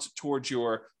count towards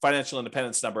your financial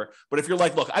independence number. But if you're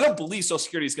like, look, I don't believe Social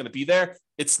Security is going to be there,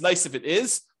 it's nice if it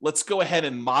is. Let's go ahead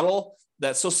and model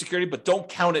that Social Security, but don't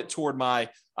count it toward my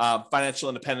financial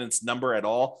independence number at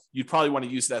all. You'd probably want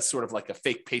to use that sort of like a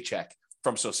fake paycheck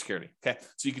from Social Security. Okay.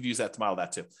 So you could use that to model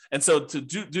that too. And so to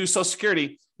do Social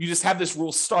Security, you just have this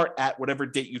rule start at whatever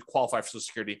date you'd qualify for Social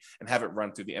Security and have it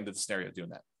run through the end of the scenario doing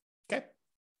that. Okay.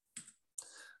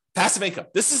 Passive income.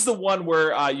 This is the one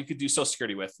where you could do Social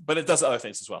Security with, but it does other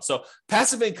things as well. So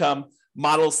passive income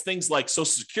models things like Social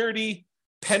Security,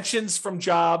 pensions from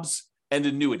jobs, and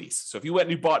annuities. So if you went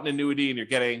and you bought an annuity and you're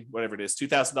getting whatever it is,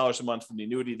 $2,000 a month from the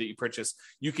annuity that you purchased,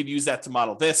 you could use that to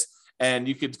model this. And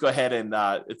you could go ahead and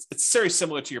it's very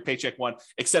similar to your paycheck one,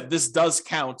 except this does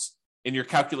count in your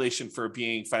calculation for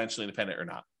being financially independent or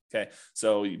not. Okay,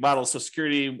 so you model Social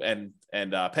Security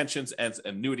and pensions and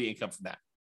annuity income from that.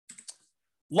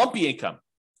 Lumpy income.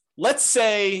 Let's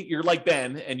say you're like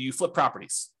Ben and you flip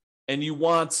properties and you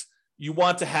want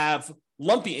to have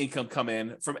lumpy income come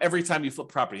in from every time you flip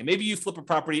property. Maybe you flip a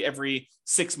property every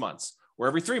 6 months or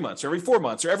every 3 months or every 4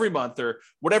 months or every month or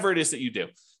whatever it is that you do.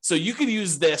 So you could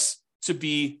use this to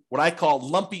be what I call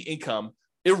lumpy income,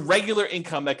 irregular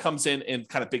income that comes in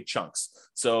kind of big chunks.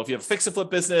 So if you have a fix and flip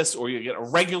business, or you get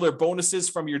regular bonuses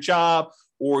from your job,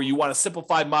 or you want to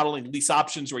simplify modeling lease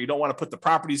options where you don't want to put the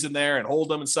properties in there and hold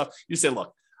them and stuff, you say,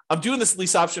 look, I'm doing this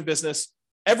lease option business.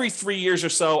 Every 3 years or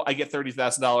so, I get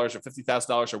 $30,000 or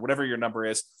 $50,000 or whatever your number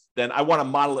is. Then I want to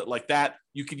model it like that.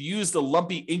 You could use the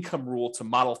lumpy income rule to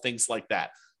model things like that.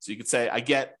 So you could say, I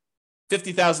get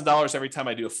 $50,000 every time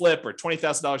I do a flip, or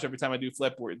 $20,000 every time I do a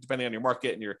flip, or depending on your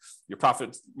market and your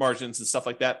profit margins and stuff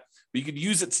like that. But you could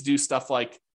use it to do stuff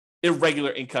like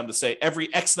irregular income to say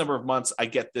every X number of months, I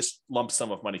get this lump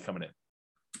sum of money coming in.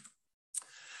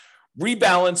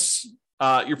 Rebalance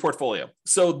your portfolio.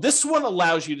 So this one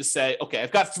allows you to say, okay,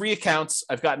 I've got 3 accounts.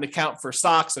 I've got an account for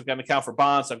stocks. I've got an account for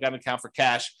bonds. I've got an account for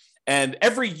cash. And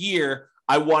every year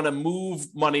I want to move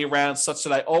money around such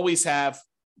that I always have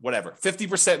whatever,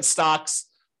 50% in stocks,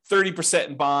 30%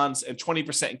 in bonds, and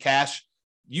 20% in cash.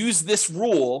 Use this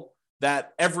rule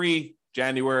that every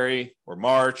January or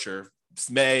March or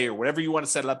May or whatever you want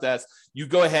to set it up as, you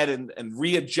go ahead and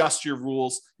readjust your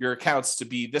rules, your accounts to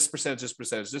be this percentage, this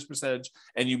percentage, this percentage,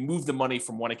 and you move the money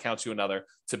from one account to another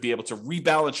to be able to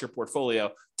rebalance your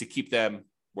portfolio to keep them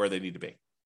where they need to be.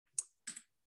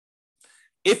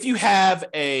 If you have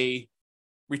a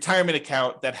retirement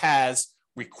account that has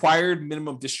required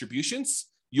minimum distributions,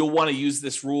 you'll want to use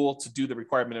this rule to do the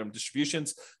required minimum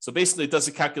distributions. So basically it does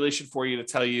a calculation for you to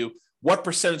tell you what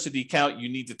percentage of the account you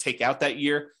need to take out that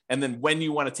year, and then when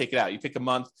you want to take it out. You pick a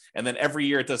month, and then every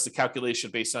year it does the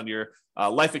calculation based on your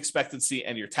life expectancy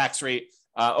and your tax rate.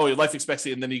 Your life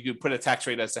expectancy, and then you could put a tax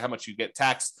rate as to how much you get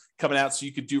taxed coming out, so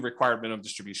you could do required minimum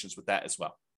distributions with that as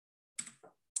well.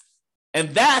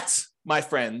 And that, my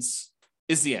friends,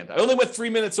 is the end. I only went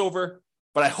 3 minutes over,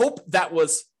 but I hope that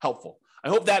was helpful. I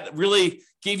hope that really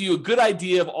gave you a good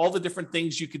idea of all the different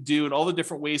things you could do and all the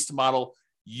different ways to model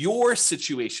your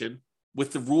situation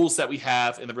with the rules that we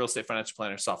have in the Real Estate Financial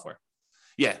Planner software.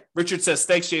 Yeah, Richard says,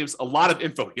 thanks, James. A lot of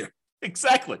info here.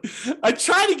 Exactly. I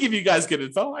try to give you guys good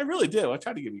info. I really do. I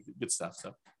try to give you good stuff.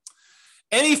 So,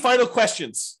 any final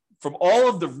questions from all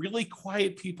of the really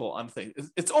quiet people on things?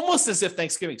 It's almost as if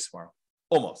Thanksgiving's tomorrow.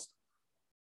 Almost.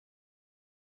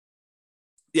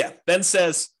 Yeah, Ben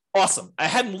says, awesome. I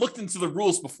hadn't looked into the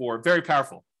rules before. Very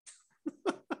powerful.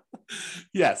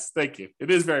 Yes, thank you. It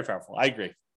is very powerful. I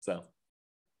agree. So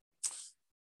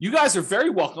you guys are very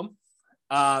welcome.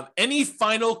 Any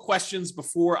final questions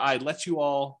before I let you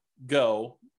all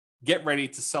go? Get ready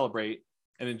to celebrate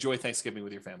and enjoy Thanksgiving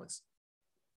with your families.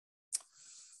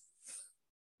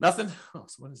 Nothing? Oh,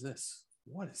 so what is this?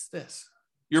 What is this?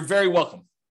 You're very welcome.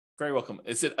 Very welcome.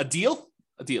 Is it a deal?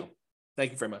 A deal.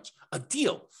 Thank you very much. A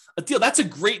deal. A deal. That's a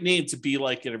great name to be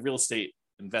like in a real estate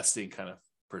investing kind of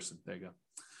person. There you go.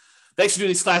 Thanks for doing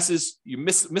these classes. You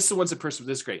miss the ones in person, but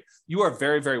this is great. You are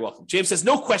very, very welcome. James says,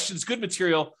 no questions, good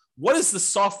material. What is the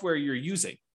software you're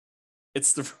using?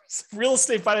 It's the Real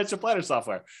Estate Financial Planner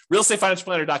software,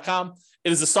 realestatefinancialplanner.com.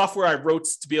 It is a software I wrote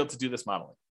to be able to do this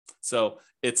modeling. So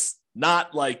it's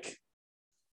not like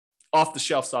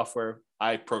off-the-shelf software.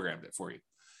 I programmed it for you.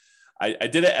 I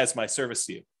did it as my service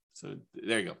to you. So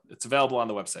there you go. It's available on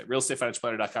the website,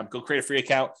 realestatefinancialplanner.com. Go create a free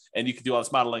account and you can do all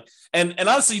this modeling. And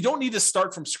honestly, you don't need to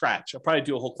start from scratch. I'll probably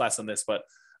do a whole class on this, but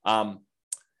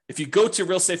if you go to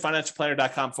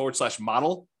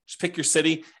realestatefinancialplanner.com/model, just pick your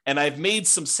city. And I've made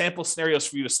some sample scenarios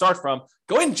for you to start from.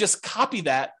 Go ahead and just copy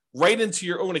that right into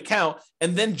your own account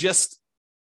and then just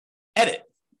edit.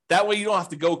 That way you don't have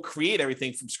to go create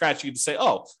everything from scratch. You can say,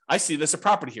 oh, I see there's a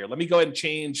property here. Let me go ahead and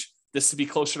change this to be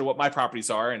closer to what my properties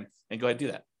are and go ahead and do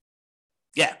that.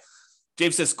 Yeah.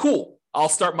 James says, cool. I'll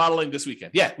start modeling this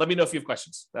weekend. Yeah. Let me know if you have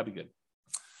questions. That'd be good.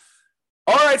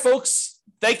 All right, folks.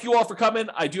 Thank you all for coming.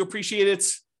 I do appreciate it.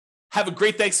 Have a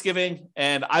great Thanksgiving,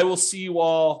 and I will see you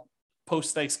all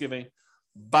post-Thanksgiving.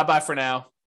 Bye-bye for now.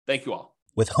 Thank you all.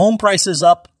 With home prices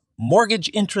up, mortgage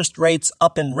interest rates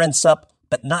up and rents up,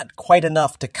 but not quite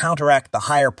enough to counteract the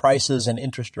higher prices and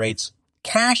interest rates,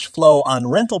 cash flow on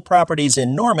rental properties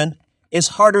in Norman is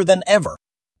harder than ever.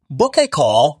 Book a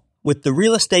call with the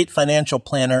Real Estate Financial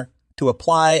Planner to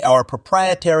apply our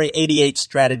proprietary 88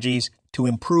 strategies to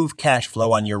improve cash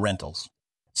flow on your rentals.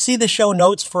 See the show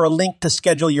notes for a link to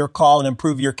schedule your call and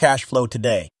improve your cash flow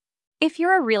today. If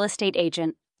you're a real estate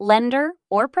agent, lender,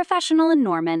 or professional in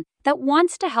Norman that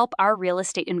wants to help our real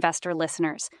estate investor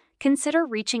listeners, consider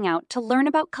reaching out to learn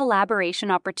about collaboration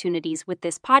opportunities with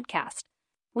this podcast.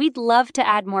 We'd love to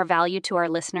add more value to our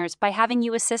listeners by having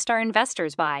you assist our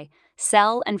investors buy,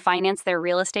 sell, and finance their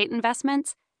real estate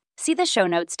investments. See the show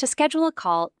notes to schedule a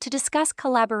call to discuss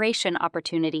collaboration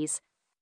opportunities.